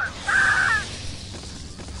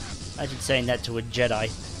 Imagine saying that to a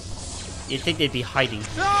Jedi. You'd think they'd be hiding.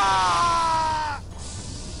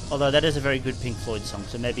 Although that is a very good Pink Floyd song,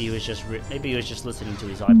 so maybe he was just listening to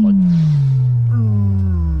his iPod.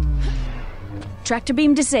 Tractor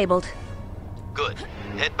beam disabled. Good.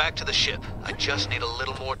 Head back to the ship. I just need a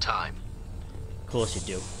little more time. Of course you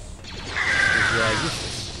do. You are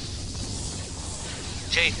useless.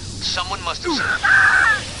 Jade, someone must have said...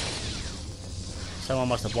 Someone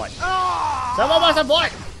must have what? Someone must have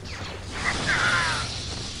what?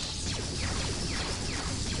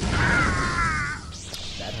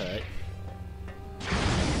 That hurt.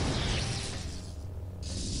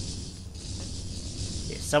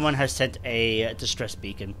 Yeah, someone has sent a distress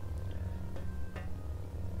beacon.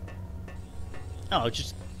 Oh, I'm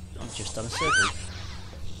just on a circle.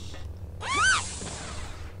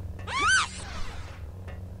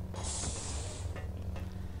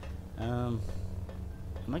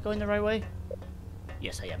 Am I going the right way?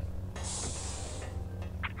 Yes, I am.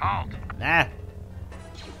 Halt! Nah.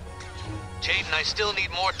 Jaden, I still need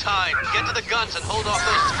more time. Get to the guns and hold off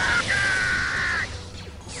those...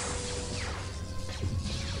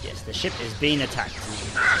 Yes, the ship is being attacked.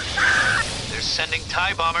 They're sending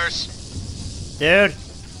TIE bombers. Dude,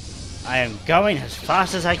 I am going as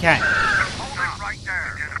fast as I can. Hold it right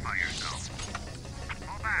there. Identify yourself.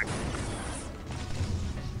 Fall back.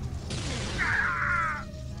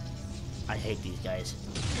 I hate these guys.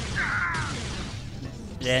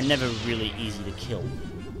 They're never really easy to kill.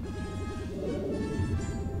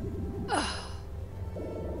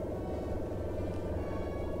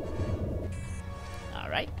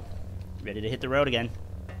 Alright. Ready to hit the road again.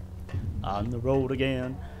 On the road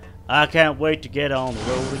again. I can't wait to get on the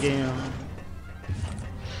road again.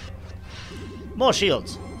 More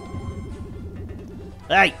shields.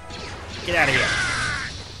 Hey! Get out of here.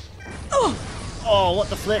 Oh, what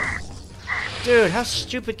the flip? Dude, how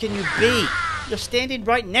stupid can you be? You're standing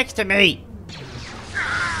right next to me!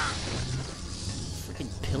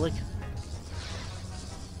 Freaking pillock.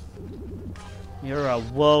 You're a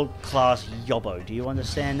world-class yobbo, do you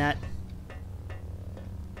understand that?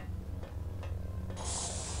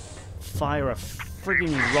 Fire a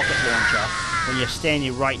friggin' rocket launcher when you're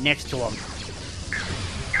standing right next to him.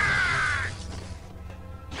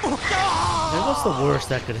 Now, what's the worst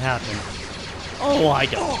that could happen? Oh, I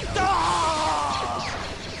don't know.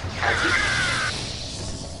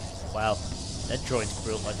 Wow, that droid's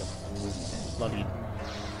built like a bloody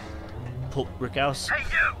pulp brick house. Hey,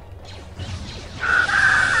 you!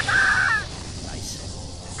 Nice.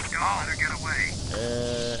 Y'all better get away.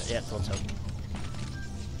 Yeah, thought so.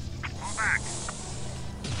 Fall back.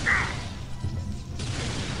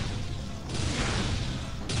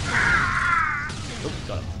 Oh,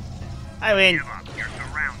 got him. I win. Give up. You're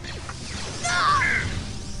surrounded.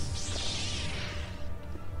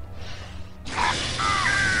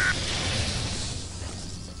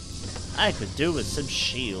 I could do with some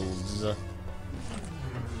shields.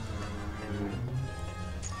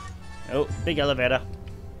 Oh, big elevator.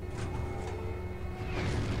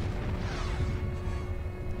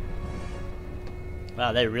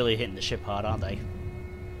 Wow, they're really hitting the ship hard, aren't they?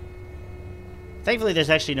 Thankfully,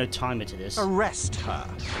 there's actually no timer to this. Arrest her.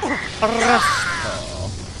 Arrest her.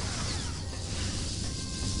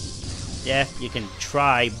 Yeah, you can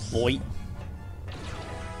try, boy.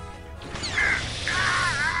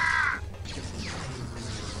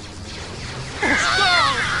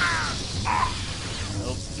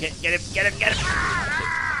 Oh, get him, get him, get him!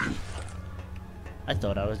 I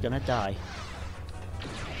thought I was gonna die.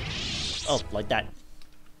 Oh, like that.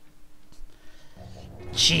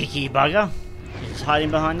 Cheeky bugger. He's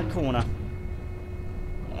hiding behind the corner.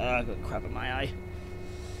 Oh, I got crap in my eye.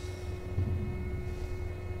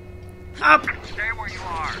 Up! Stay where you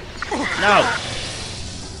are. No!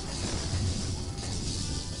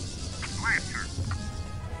 Blaster.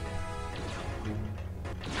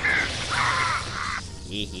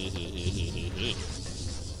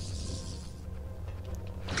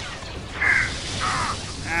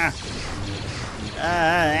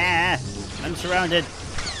 I'm surrounded.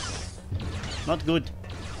 Not good.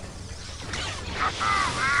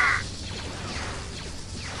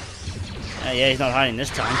 Yeah, he's not hiding this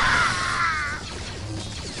time.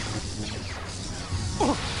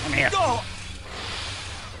 Come here.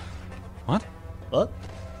 What? What?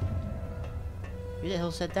 Who the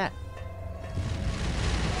hell said that?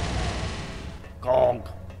 Gong.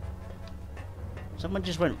 Someone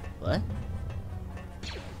just went, what?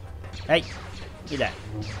 Hey, do that.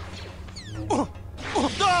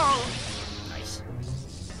 Nice.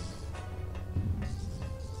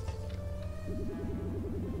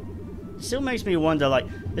 Still makes me wonder, like,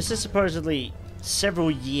 this is supposedly several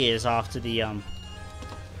years after the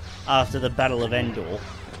after the Battle of Endor.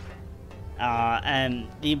 And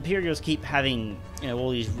the Imperials keep having, you know,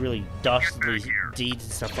 all these really dastardly deeds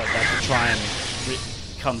and stuff like that to try and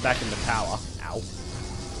come back into power. Ow.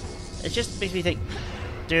 It just makes me think,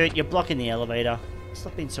 dude, you're blocking the elevator.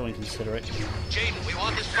 Stop being so inconsiderate. Jaden, we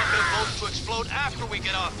want this bucket of bolts to explode after we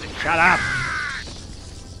get off it. Shut up!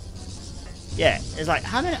 Yeah, it's like,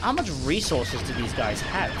 how much resources do these guys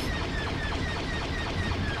have?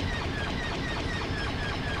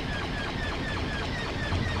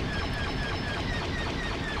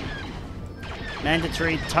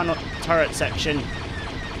 Mandatory turret section.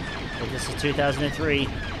 But this is 2003.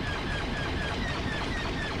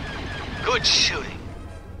 Good shooting.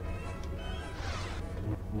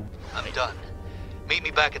 I'm done. Meet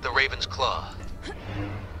me back at the Raven's Claw.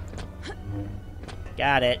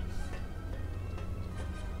 Got it.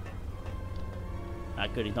 Ah,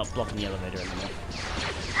 good, he's not blocking the elevator anymore.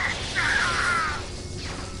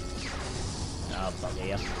 Oh, bugger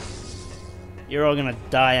you. You're all gonna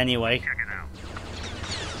die anyway.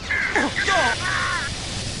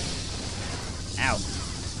 Ow.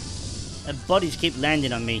 The bodies keep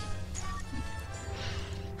landing on me.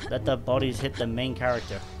 Let the bodies hit the main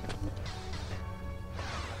character.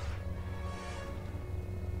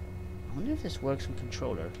 I wonder if this works on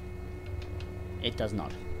controller. It does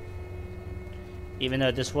not. Even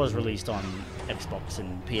though this was released on Xbox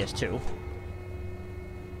and PS2.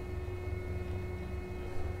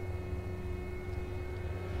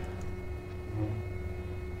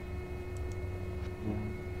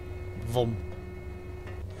 Vom.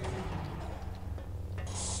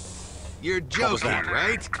 You're joking,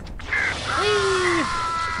 right?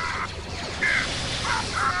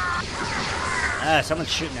 Ah,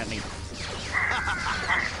 someone's shooting at me.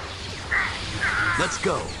 Let's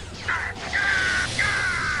go.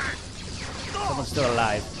 Someone's still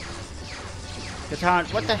alive.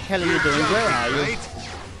 Catan, what the hell are you doing? Where are you? Right?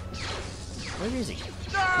 Where is he?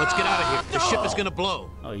 Let's get out of here. The ship is gonna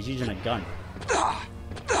blow. Oh, he's using a gun.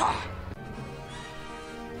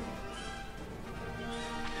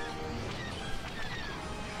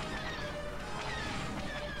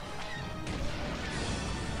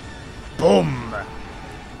 Boom!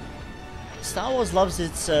 Star Wars loves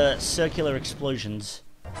its circular explosions.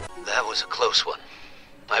 That was a close one.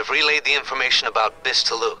 I've relayed the information about Bis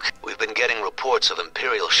to Luke. We've been getting reports of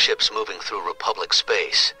Imperial ships moving through Republic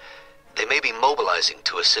space. They may be mobilizing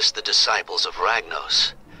to assist the disciples of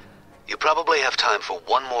Ragnos. You probably have time for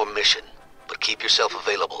one more mission, but keep yourself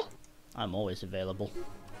available. I'm always available.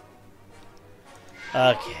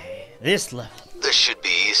 Okay, this level. This should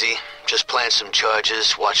be easy. Just plant some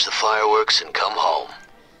charges, watch the fireworks, and come home.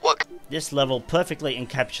 What? This level perfectly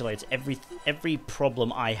encapsulates every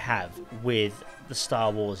problem I have with the Star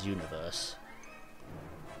Wars universe.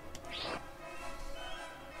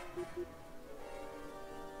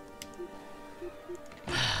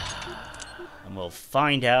 And we'll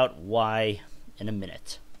find out why in a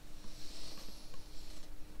minute.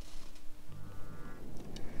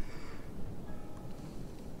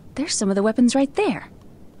 There's some of the weapons right there.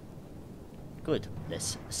 Good.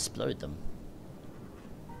 Let's explode them.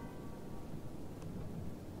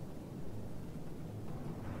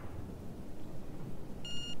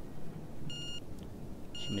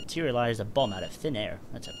 She materialized a bomb out of thin air.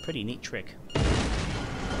 That's a pretty neat trick.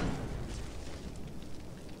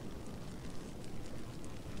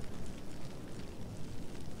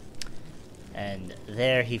 And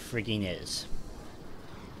there he frigging is.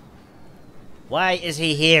 Why is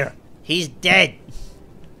he here? He's dead!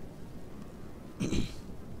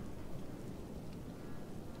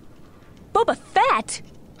 Boba Fett!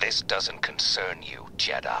 This doesn't concern you,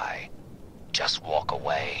 Jedi. Just walk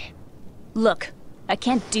away. Look, I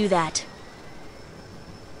can't do that.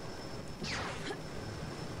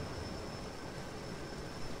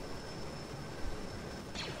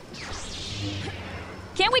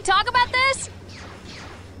 Can't we talk about this?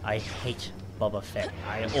 I hate Boba Fett.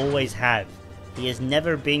 I always have. He has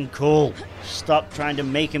never been cool. Stop trying to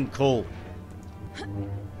make him cool.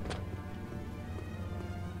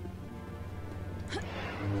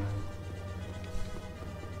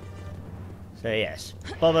 So yes,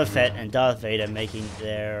 Boba Fett and Darth Vader making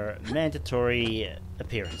their mandatory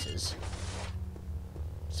appearances.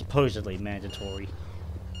 Supposedly mandatory.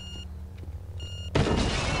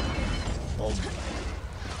 Boom.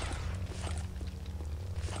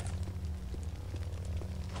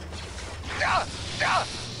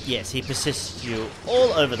 Yes, he persists you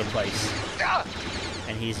all over the place.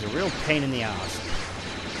 And he's a real pain in the ass.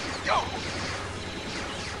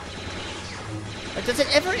 Like, does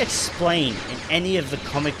it ever explain in any of the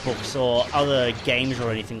comic books or other games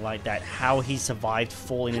or anything like that how he survived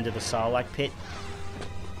falling into the Sarlacc pit?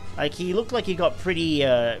 Like, he looked like he got pretty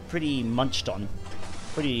munched on.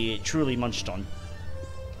 Pretty truly munched on.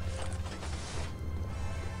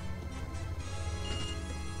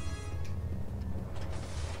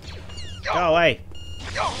 Go away!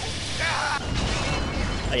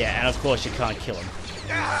 Oh yeah, and of course you can't kill him.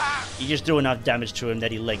 You just do enough damage to him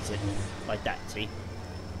that he legs it. Like that, see?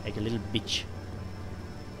 Like a little bitch.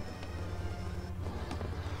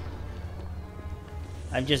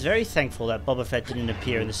 I'm just very thankful that Boba Fett didn't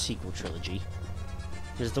appear in the sequel trilogy.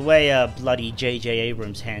 Because the way bloody J.J.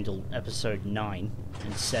 Abrams handled episode 9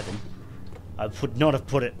 and 7, I would not have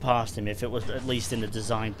put it past him if it was at least in the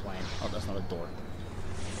design plan. Oh, that's not a door.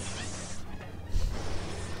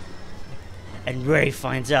 And Rey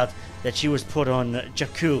finds out that she was put on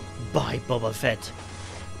Jakku by Boba Fett.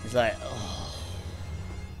 It's like, oh.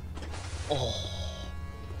 Oh.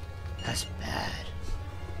 That's bad.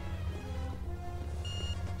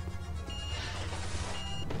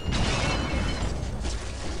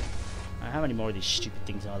 How many more of these stupid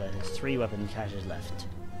things are there? There's 3 weapon caches left.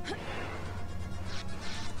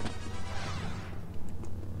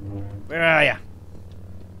 Where are ya?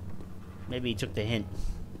 Maybe he took the hint.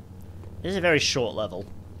 This is a very short level.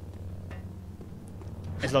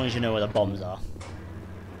 As long as you know where the bombs are.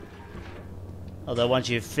 Although once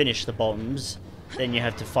you've finished the bombs, then you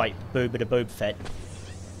have to fight Boba the Boba Fett.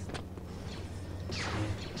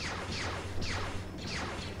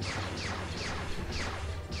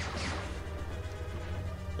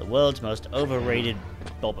 The world's most overrated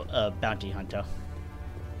bounty hunter.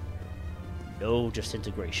 No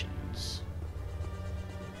disintegrations.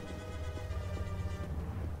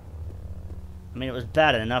 I mean, it was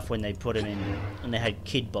bad enough when they put him in, when they had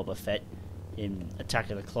Kid Boba Fett in Attack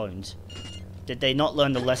of the Clones. Did they not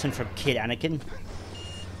learn the lesson from Kid Anakin?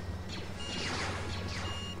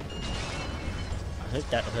 I hope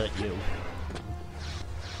that hurt you.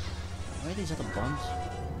 Where are these other bombs?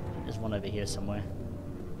 I think there's one over here somewhere.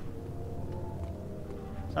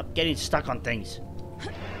 Stop getting stuck on things.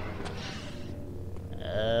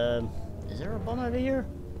 Is there a bomb over here?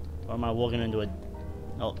 Or am I walking into a...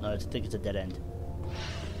 Oh, no, I think it's a dead end.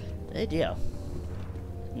 Hey dear.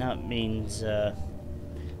 Now it means,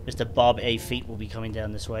 Mr. Bob A. Feet will be coming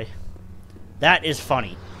down this way. That is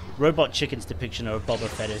funny. Robot Chicken's depiction of Boba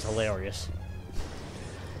Fett is hilarious.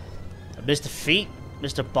 Mr. Feet?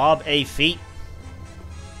 Mr. Bob A. Feet?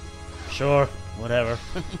 Sure, whatever.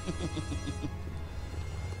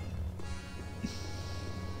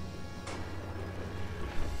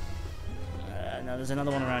 No, there's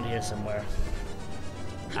another one around here somewhere.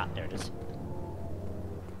 Ah, there it is.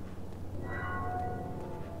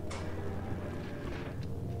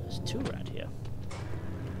 There's 2 around here.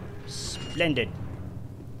 Splendid.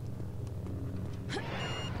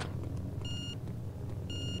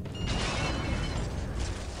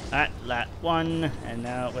 That one, and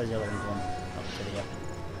now where's the other one gone? Oh, it's over here.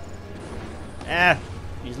 Ah,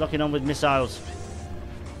 he's locking on with missiles.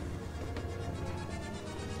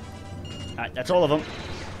 Alright, that's all of them.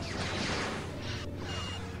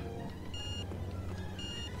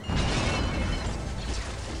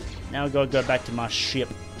 Now I've got to go back to my ship.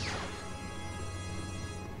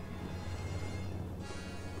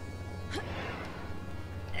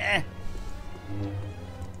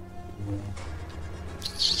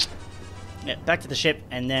 Yeah, back to the ship,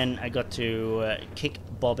 and then I got to kick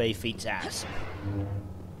Bob A. Feet's ass.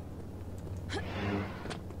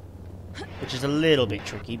 Which is a little bit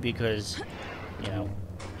tricky because, you know,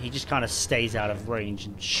 he just kind of stays out of range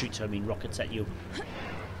and shoots homing rockets at you.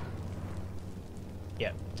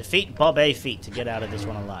 Yeah, defeat Bob A. Feet to get out of this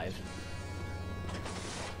one alive.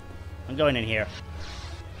 I'm going in here.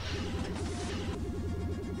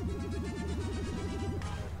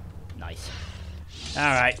 Nice.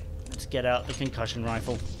 Alright, let's get out the concussion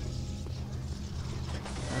rifle.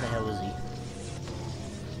 Where the hell is he?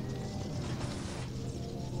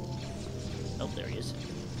 Oh, there he is.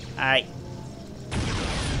 Alright.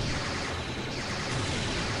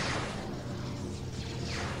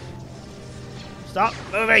 Stop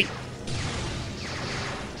moving!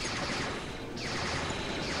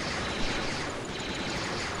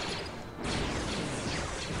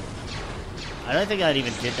 I don't think that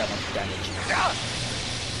even did that much damage.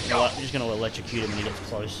 You know what? I'm just gonna electrocute him when he gets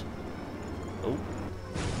close. Oh.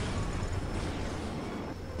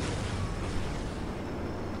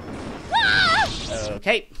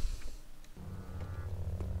 Okay.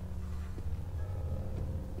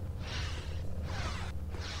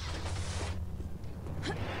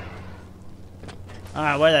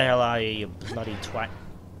 Alright, where the hell are you, you bloody twat?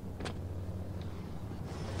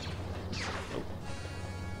 Oh.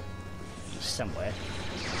 He's somewhere.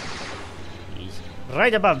 He's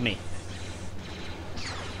right above me.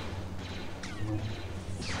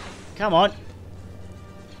 Come on.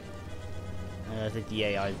 I think the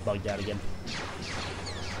AI is bugged out again.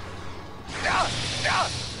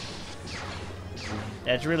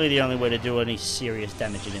 That's really the only way to do any serious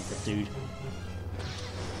damage against the dude.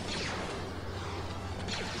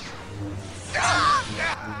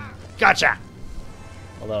 Gotcha!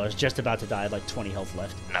 Although I was just about to die, I had like 20 health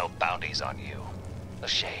left. No bounties on you. A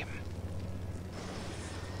shame.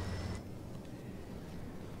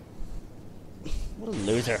 What a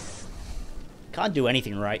loser. Can't do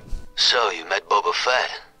anything right. So, you met Boba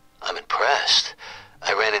Fett. I'm impressed.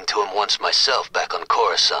 I ran into him once myself back on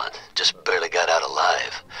Coruscant. Just barely got out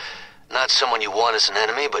alive. Not someone you want as an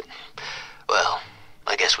enemy, but, well,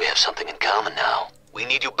 I guess we have something in common now. We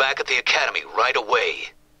need you back at the Academy right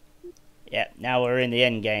away. Yeah, now we're in the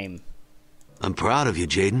end game. I'm proud of you,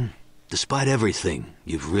 Jaden. Despite everything,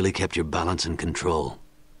 you've really kept your balance and control.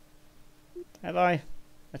 Have I?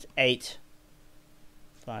 That's 8.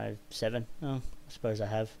 5, 7. Oh, I suppose I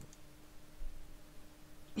have.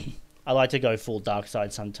 I like to go full dark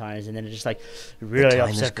side sometimes, and then it's just like really the time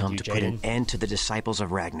upset has come with you, to put an Jaden. end to the disciples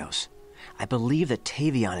of Ragnos. I believe that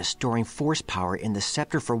Tavion is storing force power in the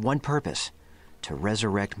scepter for one purpose: to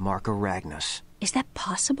resurrect Marco Ragnos. Is that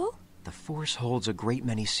possible? The force holds a great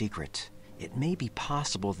many secrets. It may be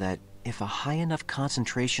possible that if a high enough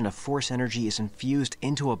concentration of force energy is infused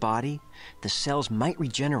into a body, the cells might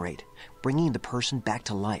regenerate, bringing the person back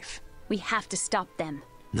to life. We have to stop them.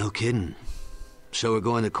 No kidding. So we're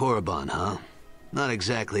going to Korriban, huh? Not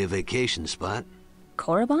exactly a vacation spot.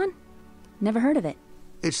 Korriban? Never heard of it.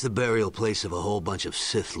 It's the burial place of a whole bunch of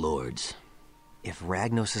Sith Lords. If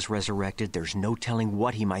Ragnos is resurrected, there's no telling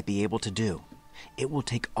what he might be able to do. It will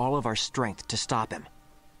take all of our strength to stop him.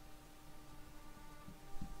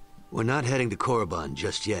 We're not heading to Korriban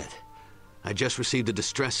just yet. I just received a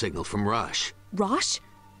distress signal from Rosh. Rosh?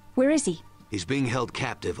 Where is he? He's being held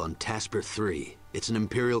captive on Tasper 3. It's an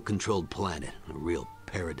Imperial-controlled planet, a real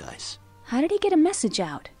paradise. How did he get a message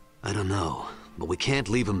out? I don't know, but we can't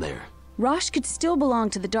leave him there. Rosh could still belong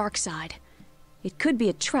to the dark side. It could be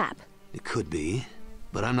a trap. It could be,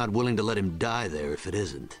 but I'm not willing to let him die there if it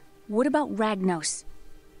isn't. What about Ragnos?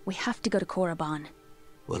 We have to go to Korriban.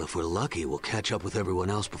 Well, if we're lucky, we'll catch up with everyone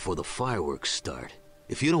else before the fireworks start.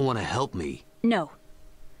 If you don't want to help me... No.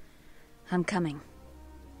 I'm coming.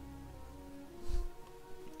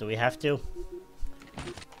 Do we have to?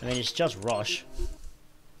 I mean, it's just Rosh.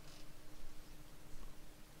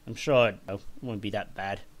 I'm sure it won't be that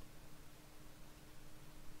bad.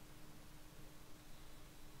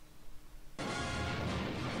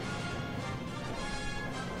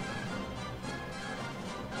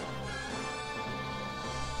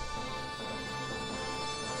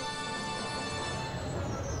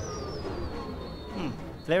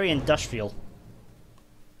 Very industrial.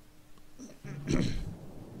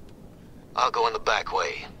 I'll go in the back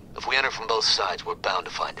way. If we enter from both sides, we're bound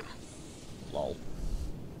to find him. Lol.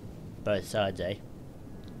 Both sides, eh?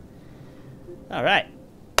 Alright.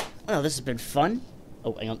 Well, this has been fun.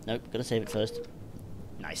 Oh, hang on. Nope, gotta save it first.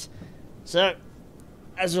 Nice. So,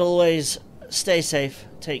 as always, stay safe,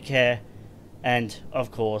 take care, and,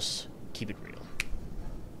 of course, keep it real.